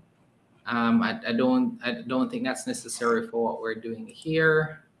company. I don't think that's necessary for what we're doing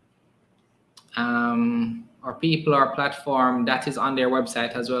here. Our people, our platform, that is on their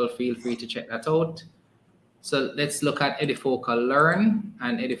website as well. Feel free to check that out. So let's look at EduFocal Learn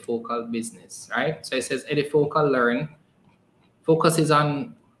and EduFocal Business, right? So it says EduFocal Learn focuses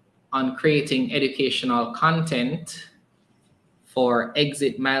on creating educational content for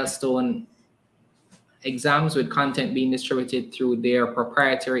exit milestone exams, with content being distributed through their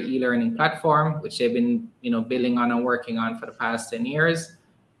proprietary e-learning platform, which they've been building on and working on for the past 10 years.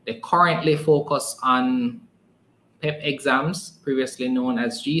 They currently focus on PEP exams, previously known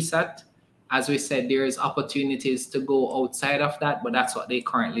as GSAT. As we said, there's opportunities to go outside of that, but that's what they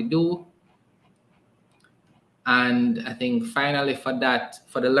currently do. And I think finally for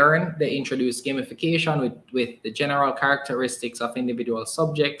the Learn, they introduce gamification with the general characteristics of individual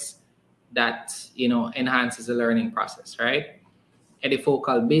subjects that enhances the learning process, right?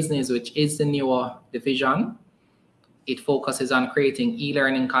 EduFocal Business, which is the newer division, it focuses on creating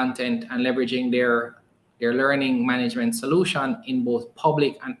e-learning content and leveraging their learning management solution in both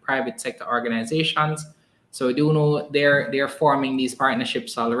public and private sector organizations. So we do know they're forming these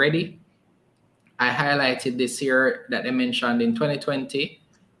partnerships already. I highlighted this here that they mentioned in 2020.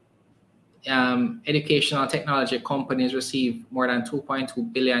 Educational technology companies receive more than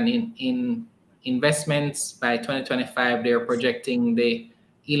 2.2 billion in investments. By 2025, they're projecting the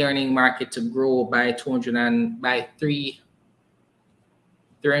e-learning market to grow by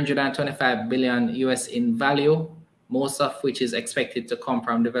 325 billion US in value, most of which is expected to come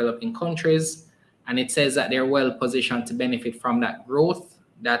from developing countries. And it says that they're well positioned to benefit from that growth.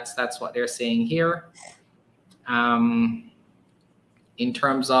 That's what they're saying here. In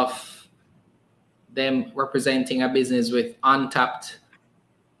terms of them representing a business with untapped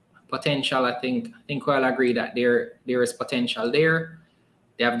potential, I think we'll agree that there is potential there.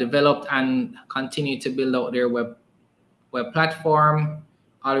 They have developed and continue to build out their web platform,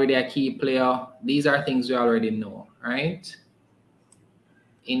 already a key player. These are things we already know, right?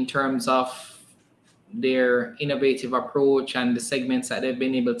 In terms of their innovative approach and the segments that they've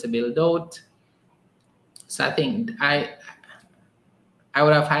been able to build out. So I think I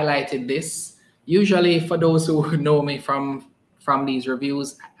would have highlighted this. Usually for those who know me from these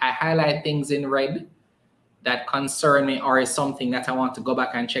reviews, I highlight things in red that concern me or is something that I want to go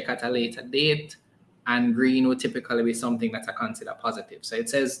back and check at a later date. And green would typically be something that I consider positive. So it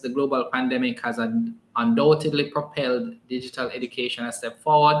says the global pandemic has undoubtedly propelled digital education a step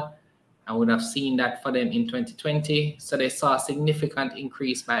forward. I would have seen that for them in 2020. So they saw a significant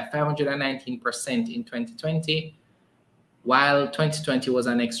increase by 519% in 2020. While 2020 was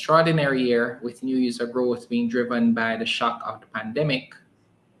an extraordinary year with new user growth being driven by the shock of the pandemic,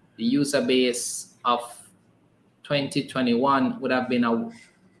 the user base of 2021 would have been a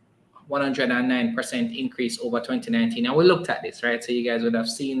 109% increase over 2019. And we looked at this, right? So you guys would have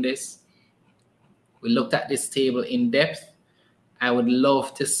seen this. We looked at this table in depth. I would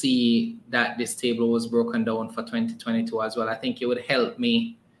love to see that this table was broken down for 2022 as well. I think it would help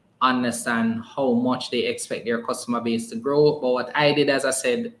me understand how much they expect their customer base to grow. But what I did, as I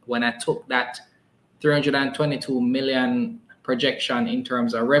said, when I took that 322 million projection in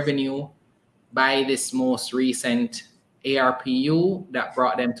terms of revenue by this most recent ARPU, that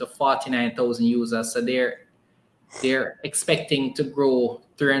brought them to 49,000 users. So they're expecting to grow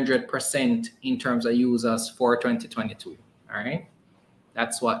 300% in terms of users for 2022. All right,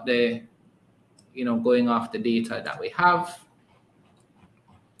 that's what the going off the data that we have.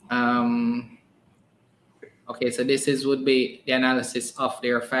 Okay, Okay, so this would be the analysis of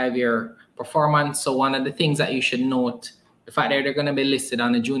their 5-year performance. So one of the things that you should note, the fact that they're going to be listed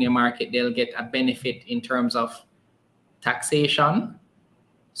on the junior market, they'll get a benefit in terms of taxation.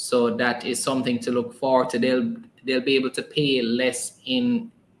 So that is something to look forward to. They'll be able to pay less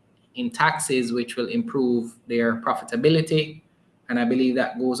in taxes, which will improve their profitability. And I believe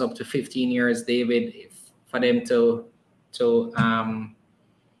that goes up to 15 years, David, for them to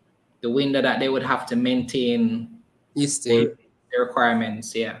the window that they would have to maintain the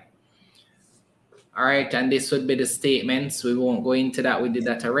requirements. Yeah. All right, and this would be the statements. We won't go into that. We did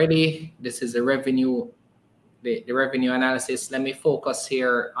that already. This is the revenue, the revenue analysis. Let me focus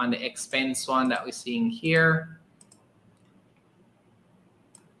here on the expense one that we're seeing here.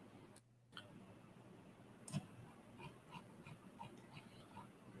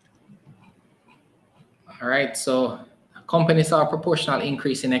 All right, so companies saw a proportional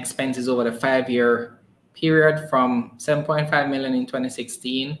increase in expenses over the 5-year period from 7.5 million in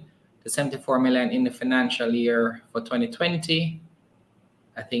 2016 to 74 million in the financial year for 2020.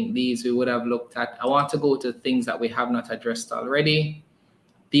 I think these we would have looked at. I want to go to things that we have not addressed already.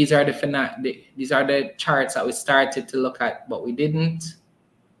 These are the charts that we started to look at, but we didn't.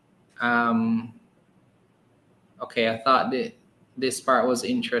 Okay, I thought this part was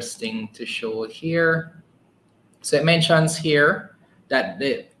interesting to show here. So it mentions here that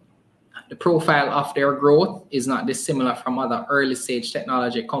the profile of their growth is not dissimilar from other early stage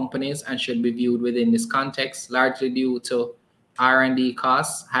technology companies and should be viewed within this context, largely due to R&D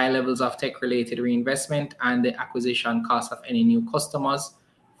costs, high levels of tech-related reinvestment, and the acquisition cost of any new customers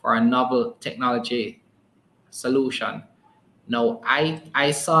for a novel technology solution. Now, I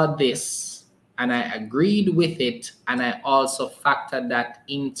saw this and I agreed with it, and I also factored that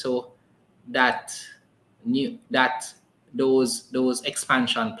into those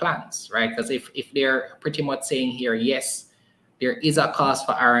expansion plans, right? Because if they're pretty much saying here, yes, there is a cost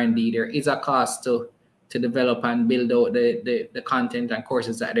for R&D, there is a cost to develop and build out the content and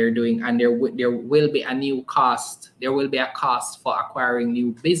courses that they're doing, and there will be a new cost. There will be a cost for acquiring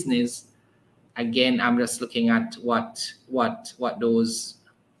new business. Again, I'm just looking at what those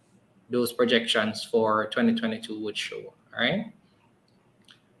projections for 2022 would show. All right.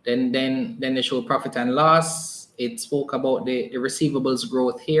 Then they show profit and loss. It spoke about the receivables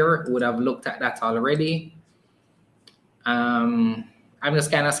growth here. Would have looked at that already. I'm just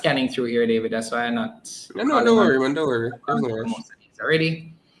kind of scanning through here, David. That's why I'm not. No, don't worry, man. Don't worry. There's no rush. Most of these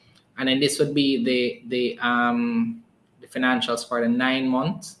already. And then this would be the financials for the 9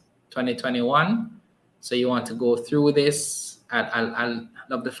 months, 2021. So you want to go through this. I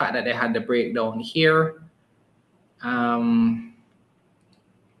love the fact that they had the breakdown here.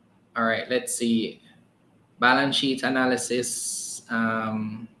 All right, let's see. Balance sheet analysis.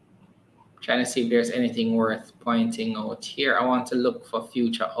 Trying to see if there's anything worth pointing out here. I want to look for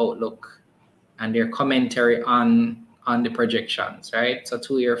future outlook and their commentary on the projections, right? So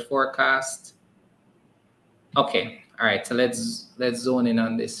 2-year forecast. Okay, all right. So let's zone in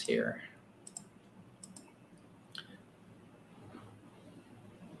on this here.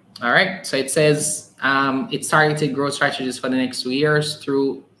 All right. So it says it's targeted growth strategies for the next 2 years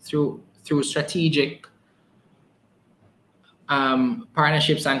through strategic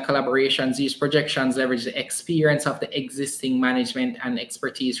partnerships and collaborations. These projections leverage the experience of the existing management and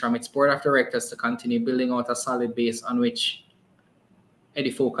expertise from its board of directors to continue building out a solid base on which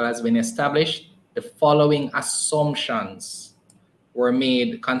EduFocal has been established. The following assumptions were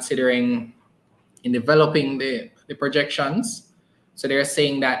made considering in developing the projections. So they're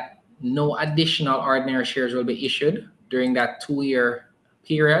saying that no additional ordinary shares will be issued during that 2-year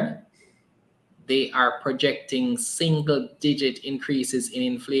period. They are projecting single-digit increases in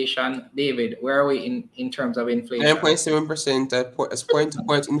inflation. David, where are we in terms of inflation? 9.7% as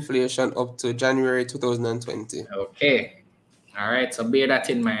point-to-point inflation up to January 2020. Okay. All right. So bear that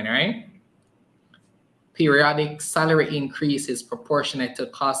in mind, right? Periodic salary increases proportionate to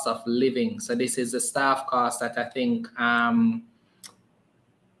cost of living. So this is the staff cost that I think,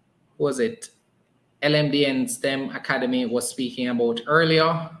 was it LMD and STEM Academy was speaking about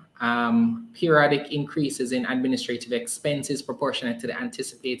earlier. Periodic increases in administrative expenses proportionate to the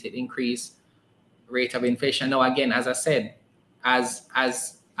anticipated increase rate of inflation. Now, again, as I said, as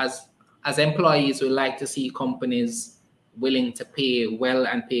employees, we like to see companies willing to pay well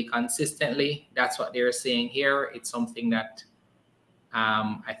and pay consistently. That's what they're saying here. It's something that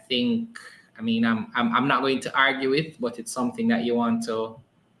I think, I mean, I'm not going to argue with, but it's something that you want to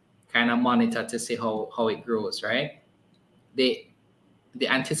kind of monitor to see how it grows, right? The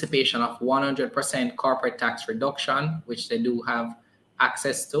anticipation of 100% corporate tax reduction, which they do have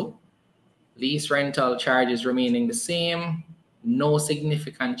access to. Lease rental charges remaining the same. No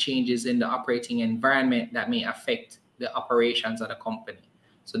significant changes in the operating environment that may affect the operations of the company.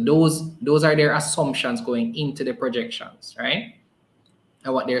 So those are their assumptions going into the projections, right?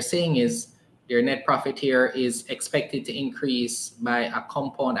 And what they're saying is their net profit here is expected to increase by a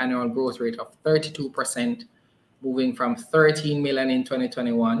compound annual growth rate of 32%, moving from 13 million in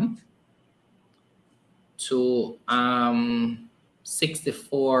 2021 to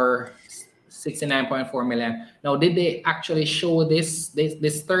 69.4 million. Now, did they actually show this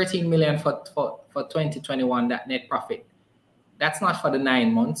 13 million for 2021, that net profit? That's not for the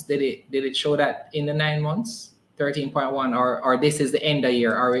 9 months. Did it show that in the 9 months? 13.1, or this is the end of the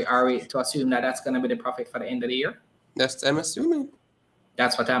year? Are we to assume that that's going to be the profit for the end of the year? That's I'm assuming.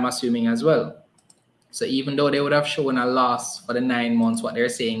 That's what I'm assuming as well. So even though they would have shown a loss for the 9 months, what they're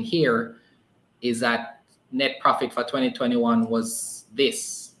saying here is that net profit for 2021 was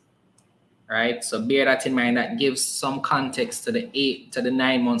this, right? So bear that in mind. That gives some context to the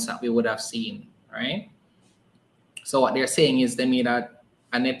 9 months that we would have seen, right? So what they're saying is they made a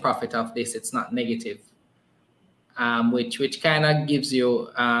net profit of this. It's not negative. Which kind of gives you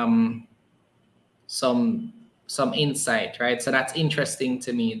some insight, right? So that's interesting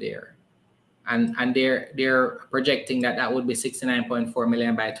to me there, and they're projecting that would be 69.4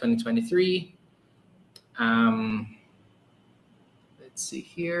 million by 2023. Let's see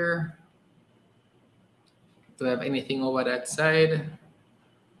here. Do I have anything over that side?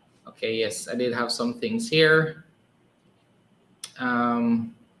 Okay, yes, I did have some things here.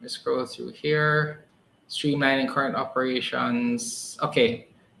 Let's scroll through here. Streamlining current operations. Okay,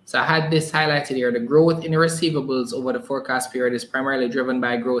 so I had this highlighted here. The growth in the receivables over the forecast period is primarily driven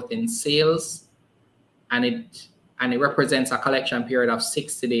by growth in sales, and it represents a collection period of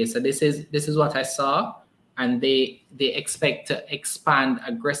 60 days. So this is what I saw, and they expect to expand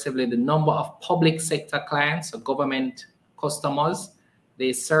aggressively the number of public sector clients, so government customers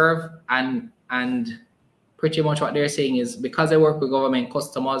they serve, and pretty much what they're saying is because they work with government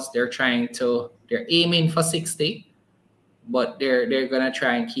customers, they're aiming for 60, but they're gonna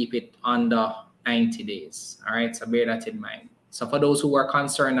try and keep it under 90 days. All right, so bear that in mind. So for those who are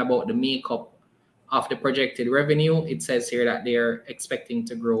concerned about the makeup of the projected revenue, it says here that they're expecting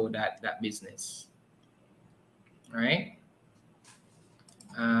to grow that business. All right.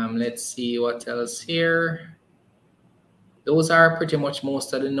 Let's see what else here. Those are pretty much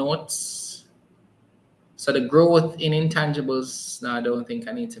most of the notes. So the growth in intangibles, no, I don't think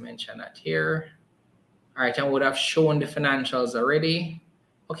I need to mention that here. All right, I would have shown the financials already.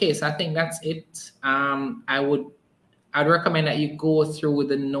 Okay, so I think that's it. I'd recommend that you go through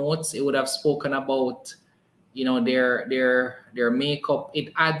the notes. It would have spoken about, you know, their makeup.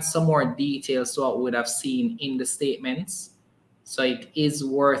 It adds some more details to what we would have seen in the statements. So it is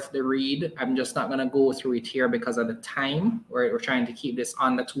worth the read. I'm just not gonna go through it here because of the time. We're trying to keep this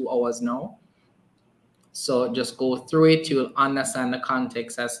under 2 hours now. So just go through it. You'll understand the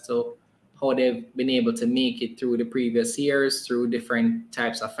context as to how they've been able to make it through the previous years, through different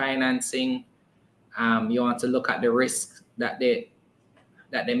types of financing. You want to look at the risks that they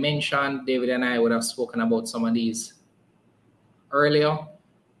mentioned. David and I would have spoken about some of these earlier.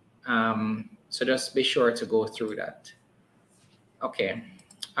 So just be sure to go through that. Okay.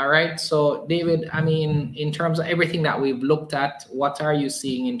 All right. So David, I mean, in terms of everything that we've looked at, what are you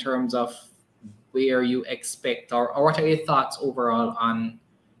seeing in terms of where you expect, or what are your thoughts overall on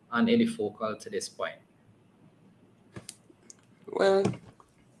EduFocal to this point? Well,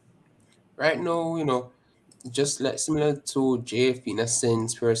 right now, you know, just like similar to JFP in a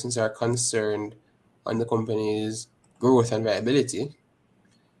sense, persons are concerned on the company's growth and viability.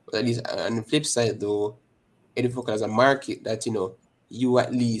 But at least on the flip side, though, EduFocal is a market that, you know, you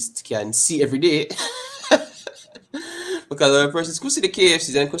at least can see every day. Because when persons could see the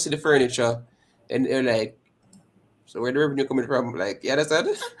KFCs and could see the furniture, and they're like, so where the revenue coming from? Like, you understand?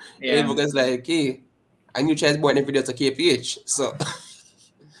 Yeah. EduFocal is like, hey, and you try to buy every day to KPH. So,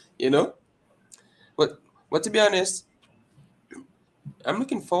 you know? But to be honest, I'm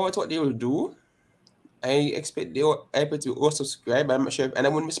looking forward to what they will do. I expect they will IPO to also subscribe. I'm not sure, and I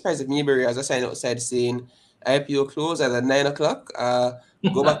wouldn't be surprised if Mayberry has a sign outside saying IPO close at 9 o'clock.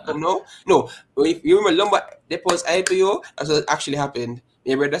 Go back home now. No, if you remember Lumber Depot's IPO, that's what actually happened.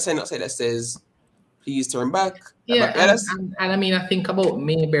 Mayberry has a sign outside that says, please turn back. Yeah, and I mean, I think about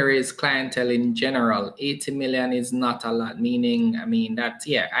Mayberry's clientele in general. 80 million is not a lot. Meaning, I mean, that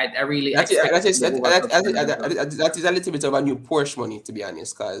I really that is a little bit of a new Porsche money, to be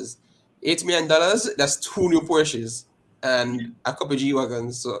honest, because $8 million, that's 2 new Porsches and a couple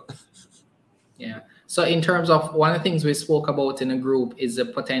G-Wagons. So yeah. So in terms of one of the things we spoke about in the group is the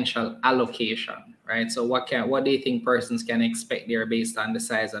potential allocation, right? So what do you think persons can expect there based on the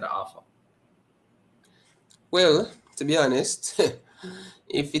size of the offer? Well, to be honest,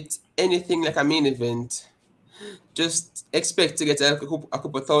 if it's anything like a main event, just expect to get a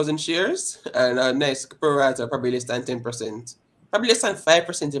couple thousand shares and a nice pro rata, probably less than 10%. Probably less than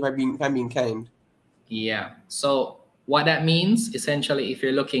 5% if I'm being kind. Yeah. So what that means, essentially, if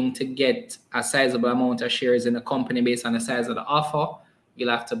you're looking to get a sizable amount of shares in a company based on the size of the offer,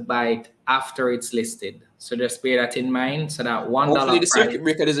 you'll have to buy it after it's listed. So just bear that in mind. So that $1 Hopefully the price. circuit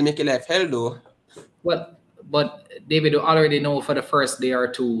breaker doesn't make your life hell though. Well, but David, you already know for the first day or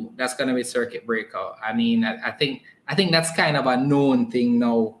two, that's going to be circuit breaker. I mean, I think that's kind of a known thing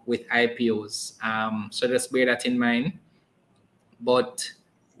now with IPOs. So just bear that in mind. But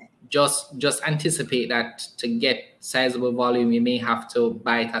just anticipate that to get sizable volume, you may have to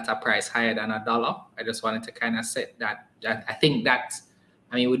buy it at a price higher than $1. I just wanted to kind of set that. I think that's,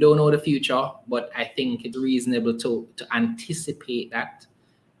 I mean, we don't know the future, but I think it's reasonable to anticipate that.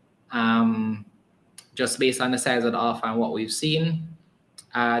 Just based on the size of the offer and what we've seen.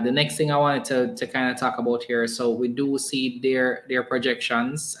 The next thing I wanted to kind of talk about here, so we do see their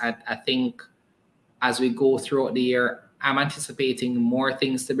projections. I think as we go throughout the year, I'm anticipating more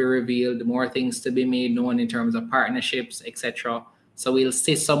things to be revealed, more things to be made known in terms of partnerships, etc. So we'll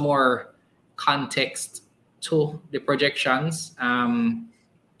see some more context to the projections.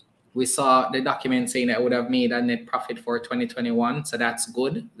 We saw the document saying that it would have made a net profit for 2021. So that's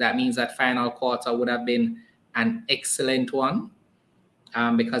good. That means that final quarter would have been an excellent one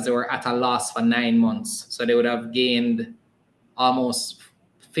because they were at a loss for 9 months. So they would have gained almost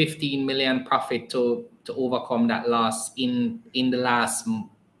 15 million profit to overcome that loss in the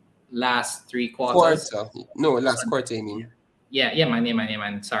last 3 quarters. Last quarter, I mean. Yeah,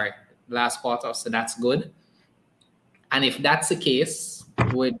 man. Sorry. Last quarter. So that's good. And if that's the case,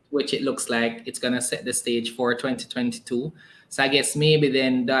 which it looks like, it's going to set the stage for 2022. So I guess maybe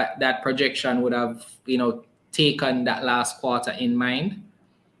then that projection would have, taken that last quarter in mind.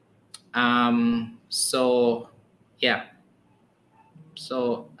 So yeah.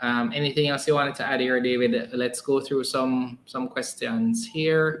 So anything else you wanted to add here, David? Let's go through some questions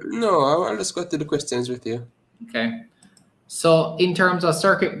here. No, I'll just go through the questions with you. Okay. So in terms of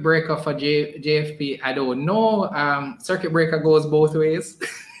circuit breaker for JFP, I don't know. Circuit breaker goes both ways.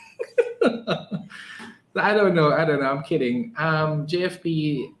 I don't know. I'm kidding.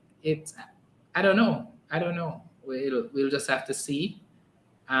 JFP, I don't know. We'll just have to see.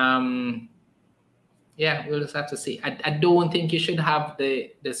 Yeah, we'll just have to see. I don't think you should have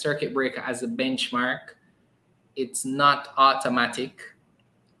the circuit breaker as a benchmark. It's not automatic.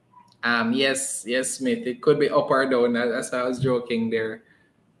 Yes, Smith, it could be up or down, as I was joking there.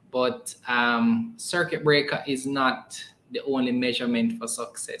 But circuit breaker is not the only measurement for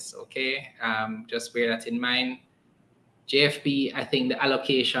success, okay? Just bear that in mind. JFP, I think the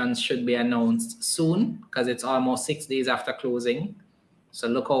allocations should be announced soon because it's almost 6 days after closing. So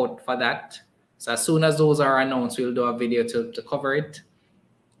look out for that. So as soon as those are announced, we'll do a video to cover it.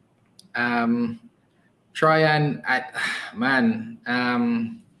 Troyan,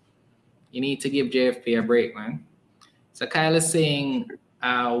 you need to give JFP a break, man. So Kyle is saying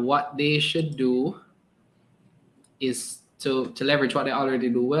what they should do is to leverage what they already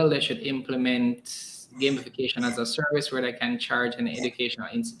do well. They should implement gamification as a service where they can charge an educational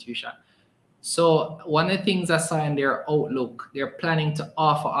institution. So one of the things I saw in their outlook, they're planning to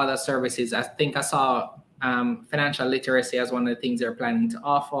offer other services. I think I saw financial literacy as one of the things they're planning to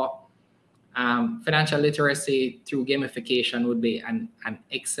offer. Financial literacy through gamification would be an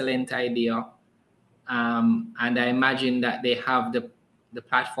excellent idea. And I imagine that they have the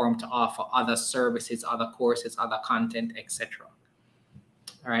platform to offer other services, other courses, other content, etc.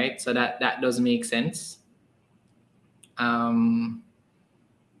 All right, so that does make sense.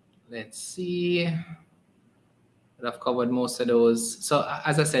 Let's see. I've covered most of those. So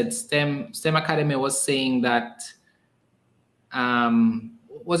as I said, STEM Academy was saying that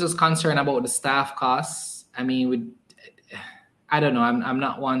was just concerned about the staff costs. I mean, I don't know. I'm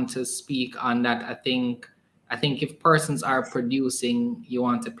not one to speak on that. I think if persons are producing, you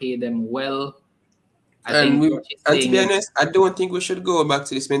want to pay them well. And to be honest, I don't think we should go back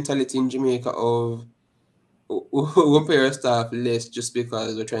to this mentality in Jamaica of we'll pay our staff less just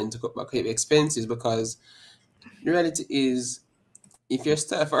because we're trying to cut back expenses, because the reality is if your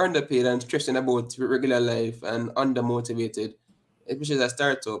staff are underpaid and stressing about regular life and undermotivated, especially as a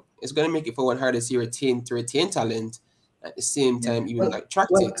startup, it's going to make it for one harder to retain talent at the same time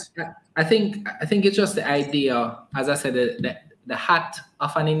attract it. I think it's just the idea, as I said, the hat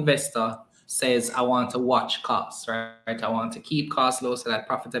of an investor says, I want to watch costs, right? I want to keep costs low so that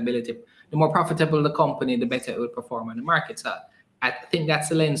profitability, the more profitable the company, the better it will perform on the market. So I think that's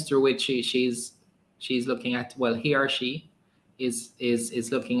the lens through which she's looking at, well, he or she is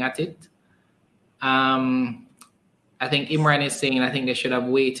looking at it. I think Imran is saying, I think they should have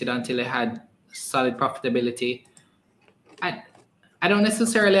waited until they had solid profitability. I don't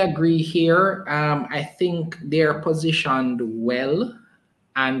necessarily agree here. I think they're positioned well.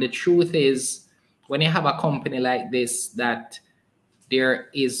 And the truth is, when you have a company like this that there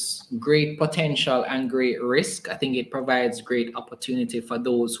is great potential and great risk, I think it provides great opportunity for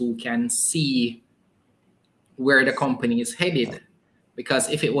those who can see where the company is headed. Because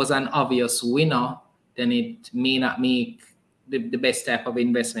if it was an obvious winner, then it may not make the best type of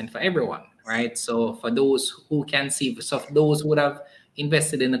investment for everyone, right? So for those who can see, so for those who would have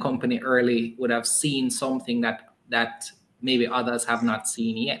invested in the company early would have seen something that maybe others have not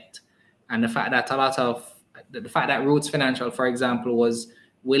seen yet. And the fact that the fact that Roots Financial, for example, was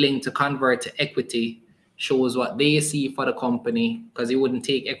willing to convert to equity shows what they see for the company, because you wouldn't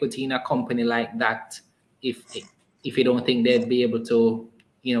take equity in a company like that if you don't think they'd be able to,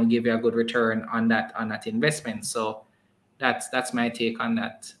 give you a good return on that investment. So that's my take on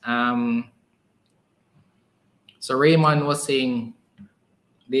that. So Raymond was saying,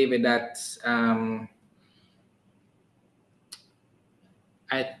 David, that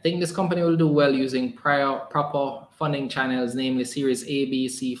I think this company will do well using proper funding channels, namely Series A, B,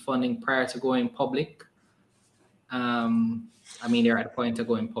 C funding prior to going public. I mean, they're at the point of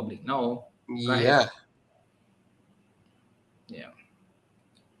going public now. Go ahead. Yeah.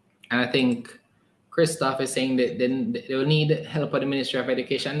 And I think Christoph is saying that they will need help with the Ministry of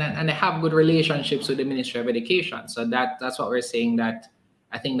Education, and they have good relationships with the Ministry of Education. So that's what we're saying, that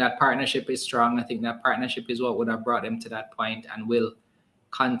I think that partnership is strong. I think that partnership is what would have brought them to that point and will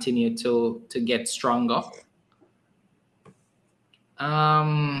continue to get stronger.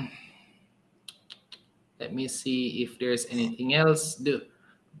 Let me see if there's anything else. Do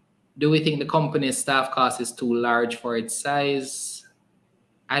we think the company's staff cost is too large for its size?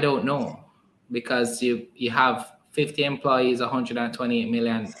 I don't know, because you have 50 employees, 128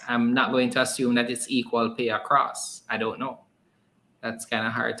 million. I'm not going to assume that it's equal pay across. I don't know. That's kind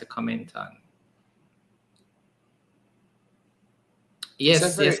of hard to comment on.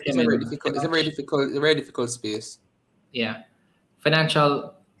 Yes, it's a very difficult space. Yeah.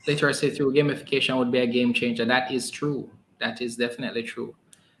 Financial literacy through gamification would be a game changer. That is true. That is definitely true.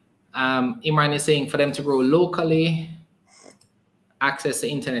 Imran is saying for them to grow locally, access to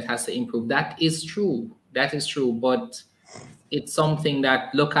internet has to improve. That is true. That is true. But it's something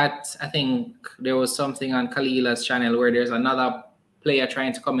that, look at, I think there was something on Khalila's channel where there's another player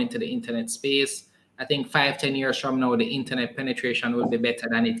trying to come into the internet space. I think 5-10 years from now, the internet penetration will be better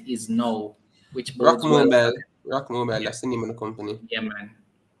than it is now, which bodes well. Rock Mobile, yeah. That's the name of the company. Yeah, man.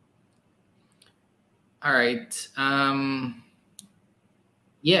 All right.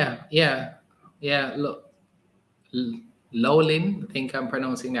 Look, Lowlin, I think I'm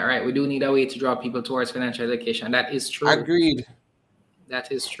pronouncing that right. We do need a way to draw people towards financial education. That is true. Agreed.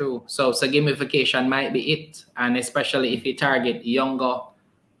 That is true. So gamification might be it, and especially if you target younger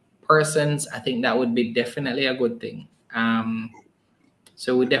persons, I think that would be definitely a good thing.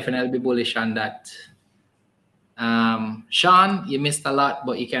 So we definitely be bullish on that. Sean, you missed a lot,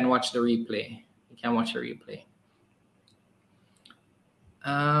 but you can watch the replay.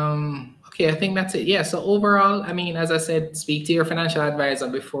 Okay, I think that's it. Yeah, so overall, I mean, as I said, speak to your financial advisor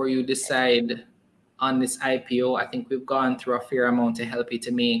before you decide on this IPO. I think we've gone through a fair amount to help you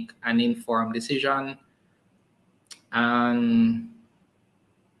to make an informed decision.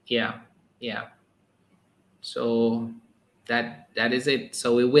 Yeah. So that is it.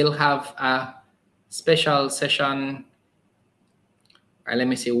 So we will have a special session. All right, let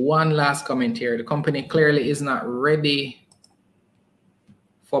me see one last comment here. The company clearly is not ready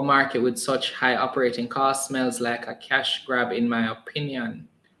for market with such high operating costs. Smells like a cash grab, in my opinion.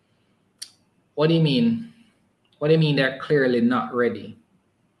 What do you mean? What do you mean they're clearly not ready?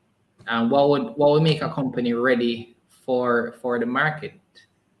 And what would make a company ready for the market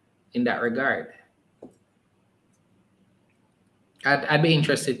in that regard? I'd be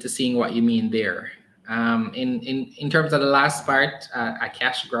interested to seeing what you mean there. In terms of the last part, a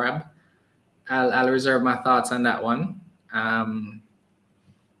cash grab, I'll reserve my thoughts on that one.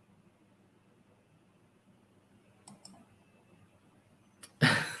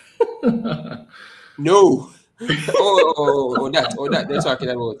 No. that they're talking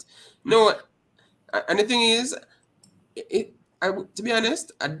about. No, and the thing is, to be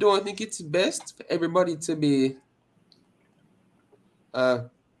honest, I don't think it's best for everybody to be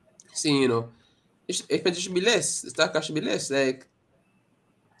See, expenses should be less. The stock cost should be less. Like,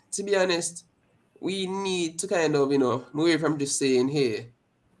 to be honest, we need to kind of, move away from just saying, hey,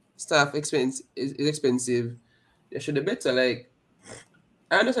 staff expense is expensive. They should be better. Like,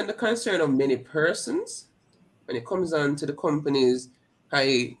 I understand the concern of many persons when it comes down to the company's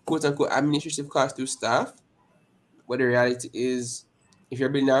high quote unquote administrative cost to staff. But the reality is, if you're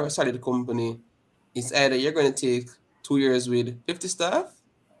building a solid company, it's either you're going to take 2 years with 50 staff,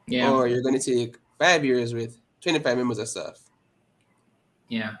 Yeah. or you're going to take 5 years with 25 members of staff.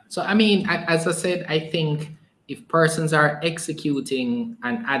 Yeah. So, I mean, as I said, I think if persons are executing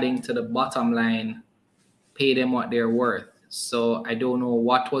and adding to the bottom line, pay them what they're worth. So I don't know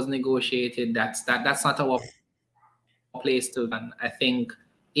what was negotiated. That's not our place to. And I think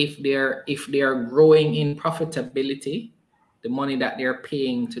if they're growing in profitability, the money that they're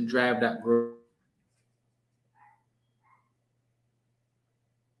paying to drive that growth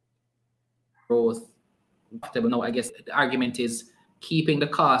profitable. Now, I guess the argument is keeping the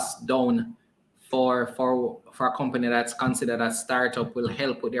cost down for a company that's considered a startup will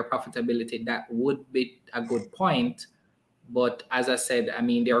help with their profitability. That would be a good point. But as I said, I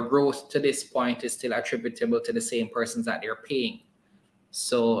mean, their growth to this point is still attributable to the same persons that they're paying.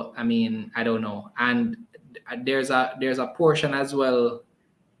 So, I mean, I don't know. And there's a portion as well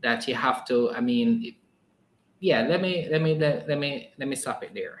that you have to, I mean, yeah, let me stop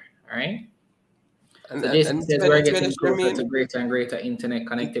it there. All right. And, so Jason says we're getting closer Jermaine, to greater and greater internet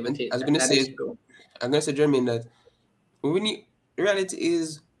connectivity. I was going to say, Jermaine, that we need, the reality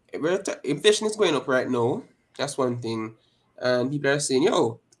is, inflation is going up right now. That's one thing. And people are saying,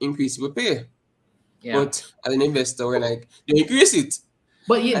 yo, increase your pay. Yeah. But as an investor, we're like, you increase it.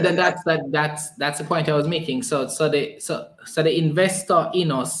 But yeah, that's the point I was making. So the investor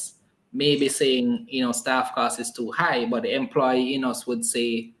in us may be saying, staff cost is too high, but the employee in us would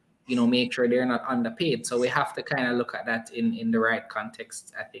say, make sure they're not underpaid. So we have to kind of look at that in the right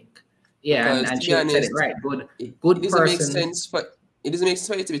context, I think. Yeah, because and she said it right. Good it doesn't make sense for it doesn't make sense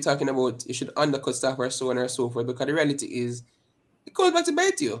for you to be talking about you should undercut staff or so on or so forth, because the reality is it goes back to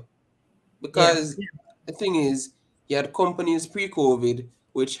bite you. Because the thing is, you had companies pre-COVID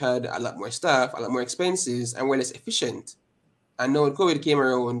which had a lot more staff, a lot more expenses, and were less efficient. And now when COVID came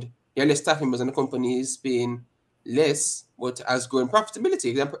around, you had less staff members and the company is paying less, but has growing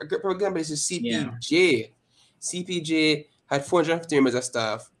profitability. For example, this is CPJ. Yeah. CPJ had 450 members of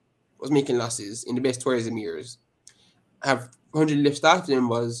staff, was making losses in the best tourism years. Have 100 left staff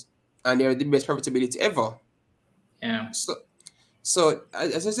members, and they're the best profitability ever. Yeah. So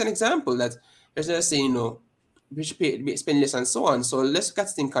as an example, that there's not saying, we should spend less and so on. So let's look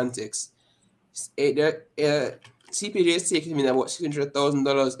at it in context. CPJ is taking in about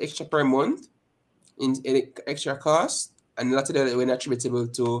 $600,000 extra per month in extra cost, and a lot of that were attributable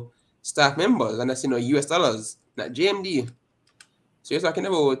to staff members, and that's US dollars, not GMD. So you're talking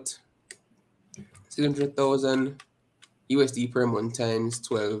about 600,000 USD per month times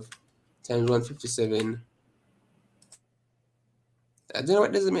 12 times 157. I don't know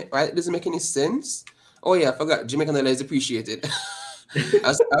why it doesn't make any sense. Oh yeah, I forgot. Jamaican dollar is appreciated.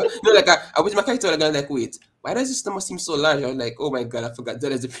 I was my character like, wait, why does this number seem so large? I was like, oh my god, I forgot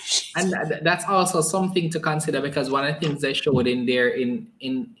dollar is appreciated. And that's also something to consider, because one of the things they showed in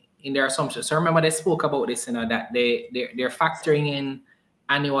their assumptions. So remember, they spoke about this, that they're factoring in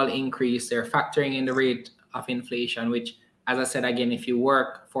annual increase, they're factoring in the rate of inflation, which, as I said again, if you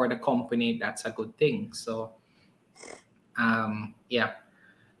work for the company, that's a good thing. So yeah.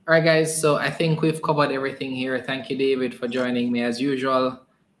 All right, guys. So I think we've covered everything here. Thank you, David, for joining me as usual.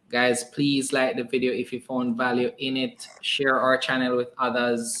 Guys, please like the video if you found value in it. Share our channel with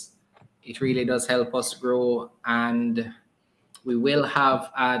others. It really does help us grow. And we will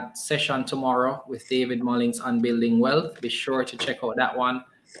have a session tomorrow with David Mullings on building wealth. Be sure to check out that one.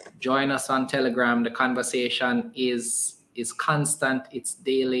 Join us on Telegram. The conversation is constant. It's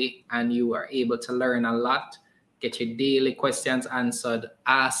daily, and you are able to learn a lot. Get your daily questions answered.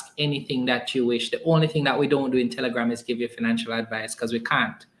 Ask anything that you wish. The only thing that we don't do in Telegram is give you financial advice, because we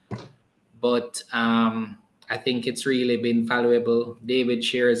can't. But I think it's really been valuable. David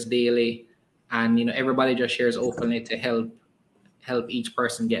shares daily, and everybody just shares openly to help each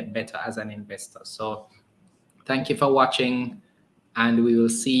person get better as an investor. So thank you for watching, and we will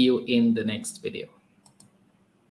see you in the next video.